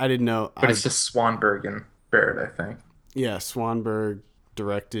in it. I didn't know. But it's just Swanberg and Barrett, I think. Yeah, Swanberg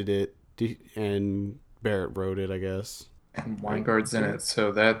directed it, and Barrett wrote it, I guess. And Weingart's in it,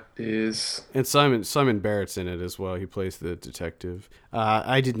 so that is. And Simon Barrett's in it as well. He plays the detective.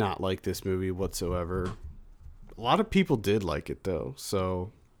 I did not like this movie whatsoever. A lot of people did like it though,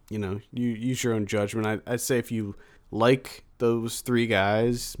 so you use your own judgment. I'd say if you like those three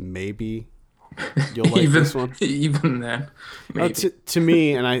guys, maybe you'll like this one. Even then, to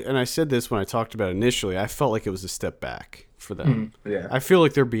me, and I said this when I talked about it initially, I felt like it was a step back for them. Yeah, I feel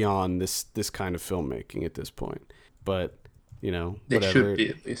like they're beyond this kind of filmmaking at this point. But whatever. They should be,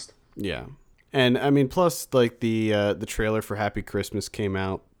 at least. Yeah, and I mean, plus like the trailer for Happy Christmas came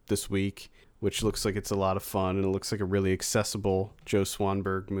out this week, which looks like it's a lot of fun, and it looks like a really accessible Joe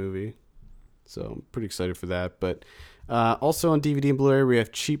Swanberg movie. So I'm pretty excited for that. But also on DVD and Blu-ray, we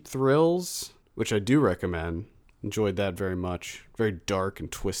have Cheap Thrills, which I do recommend. Enjoyed that very much. Very dark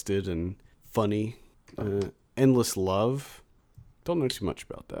and twisted and funny. Endless Love. Don't know too much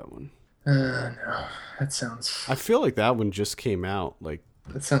about that one. No, that sounds. I feel like that one just came out like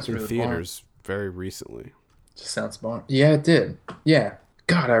that sounds in really theaters very recently. Just sounds boring. Yeah, it did. Yeah.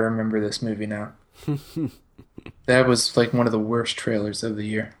 God, I remember this movie now. That was like one of the worst trailers of the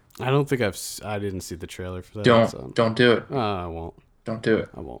year. I don't think I didn't see the trailer for that. Don't do it. I won't. Don't do it.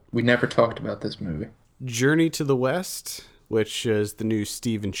 I won't. We never talked about this movie. Journey to the West, which is the new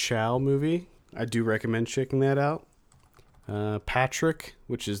Stephen Chow movie. I do recommend checking that out. Patrick,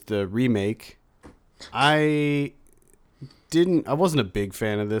 which is the remake. I wasn't a big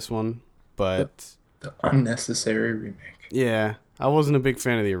fan of this one, but the unnecessary remake. Yeah, I wasn't a big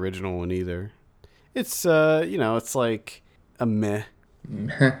fan of the original one either. It's it's like a meh.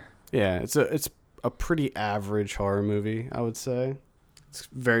 Yeah, it's a pretty average horror movie, I would say. It's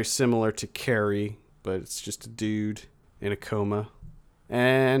very similar to Carrie, but it's just a dude in a coma.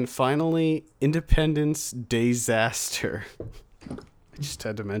 And finally, Independence Disaster. I just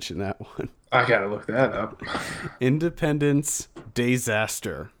had to mention that one. I gotta look that up. Independence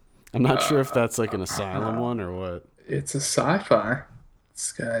Disaster. I'm not sure if that's like an asylum one or what. It's a sci-fi.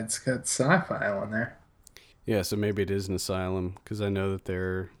 It's got sci-fi on there. Yeah, so maybe it is an asylum because I know that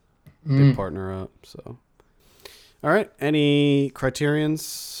they partner up. So, all right. Any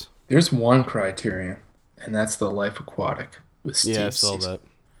criterions? There's one criterion, and that's The Life Aquatic with Steve. Yeah, I saw Caesar. that.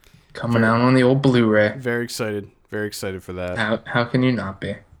 Coming out on the old Blu-ray. Very excited. Very excited for that. How can you not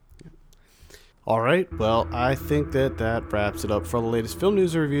be? All right. Well, I think that wraps it up. For all the latest film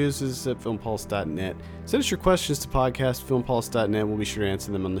news and reviews, this is at filmpulse.net. Send us your questions to podcast@filmpulse.net. We'll be sure to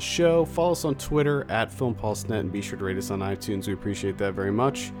answer them on the show. Follow us on Twitter @filmpulse.net and be sure to rate us on iTunes. We appreciate that very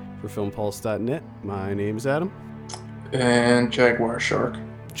much. For filmpulse.net, my name is Adam. And Jaguar Shark.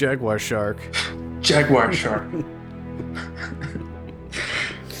 Jaguar Shark. Jaguar Shark.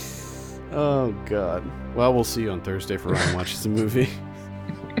 Oh, God. Well, we'll see you on Thursday for Ryan Watches the Movie.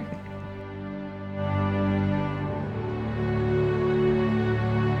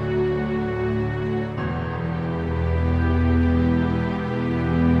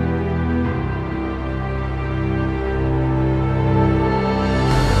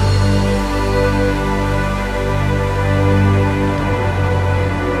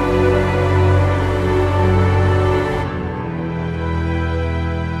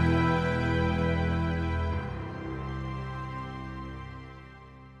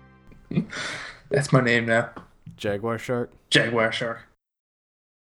 That's my name now. Jaguar shark. Jaguar shark.